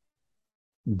love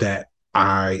that.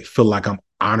 I feel like I'm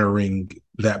honoring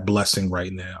that blessing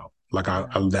right now. Like I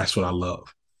that's what I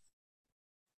love.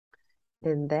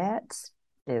 And that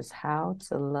is how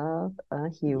to love a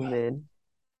human.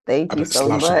 Thank I've you been so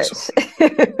slouching much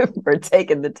myself. for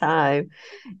taking the time.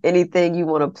 Anything you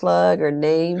want to plug or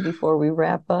name before we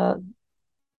wrap up?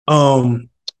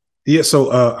 Yeah, so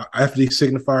FD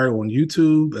Signifier on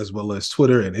YouTube as well as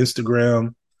Twitter and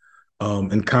Instagram.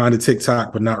 And kind of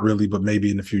TikTok, but not really, but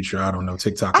maybe in the future. I don't know.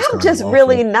 TikTok is I'm kind of just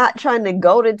really awful. not trying to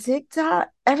go to TikTok.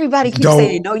 Everybody keeps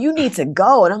saying, Don't no, you need to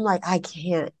go. And I'm like, I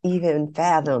can't even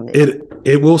fathom it.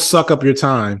 it will suck up your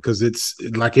time because it's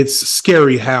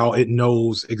scary how it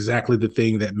knows exactly the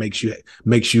thing that makes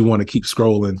you want to keep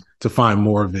scrolling to find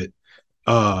more of it.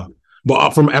 But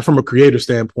from a creator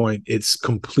standpoint, it's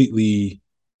completely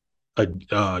a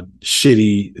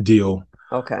shitty deal.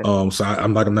 Okay. So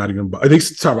I'm not even. I think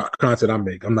talk about content I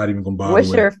make. I'm not even gonna bother What's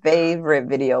with your it. favorite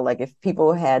video? Like if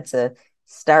people had to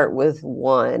start with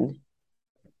one,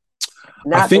 I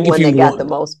not the think if one you that got the want,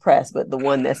 most press, but the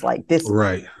one that's like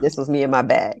right. this was me in my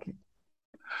bag.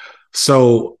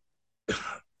 So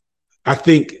I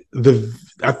think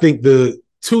the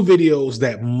two videos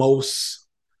that most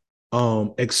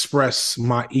express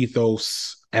my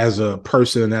ethos as a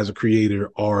person and as a creator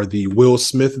are the Will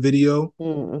Smith video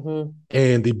Mm-hmm.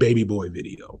 and the Baby Boy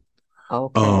video.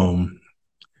 Okay.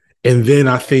 And then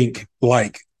I think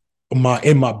like my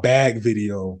in my bag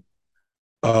video.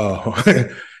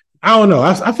 I don't know.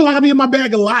 I feel like I be in my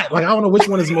bag a lot. Like I don't know which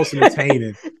one is most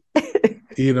entertaining.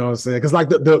 You know what I'm saying? Because like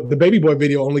the Baby Boy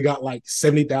video only got like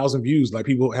 70,000 views. Like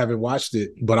people haven't watched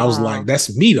it, but I was like, Wow.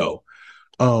 that's me though.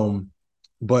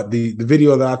 But the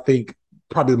video that I think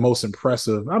probably the most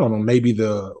impressive, I don't know, maybe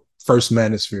the first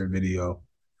Manosphere video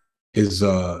is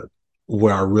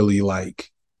where I really like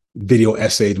video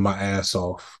essayed my ass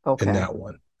off in Okay. that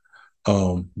one.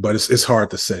 But it's hard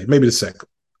to say. Maybe the second.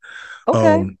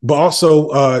 Okay. But also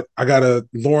I got a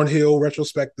Lauryn Hill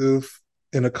retrospective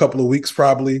in a couple of weeks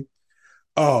probably.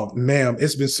 Oh man,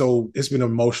 it's been an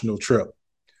emotional trip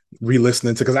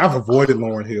re-listening to because I've avoided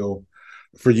Lauryn Hill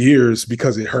for years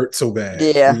because it hurt so bad.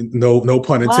 Yeah. No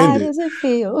pun Why intended. does it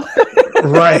feel?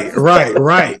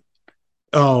 Right.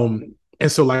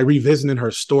 And so like revisiting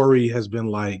her story has been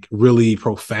like really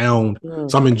profound.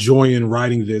 So I'm enjoying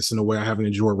writing this in a way I haven't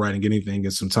enjoyed writing anything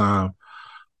in some time.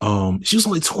 She was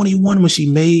only 21 when she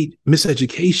made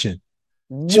Miseducation.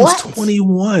 She was What?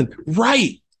 21,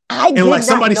 right? I And did like not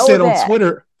somebody know said on that.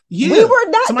 Twitter, We yeah, were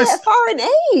not somebody, that far in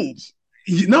age.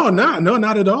 no,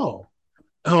 not at all.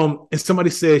 And somebody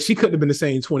said she couldn't have been the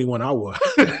same 21 I was.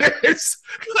 it's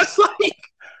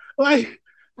like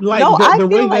No, I the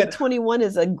way feel like that 21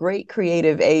 is a great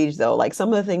creative age though. Like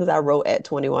some of the things I wrote at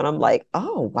 21, I'm like,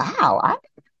 oh wow.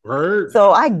 word,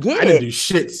 So I get I didn't it. do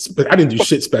shit, but I didn't do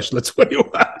shit special at 21.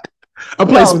 I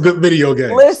played some Yo, good video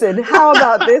games. listen, how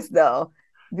about this though?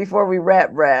 Before we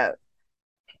wrap,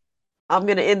 I'm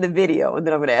gonna end the video and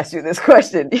then I'm gonna ask you this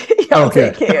question. Y'all Okay.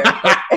 take care.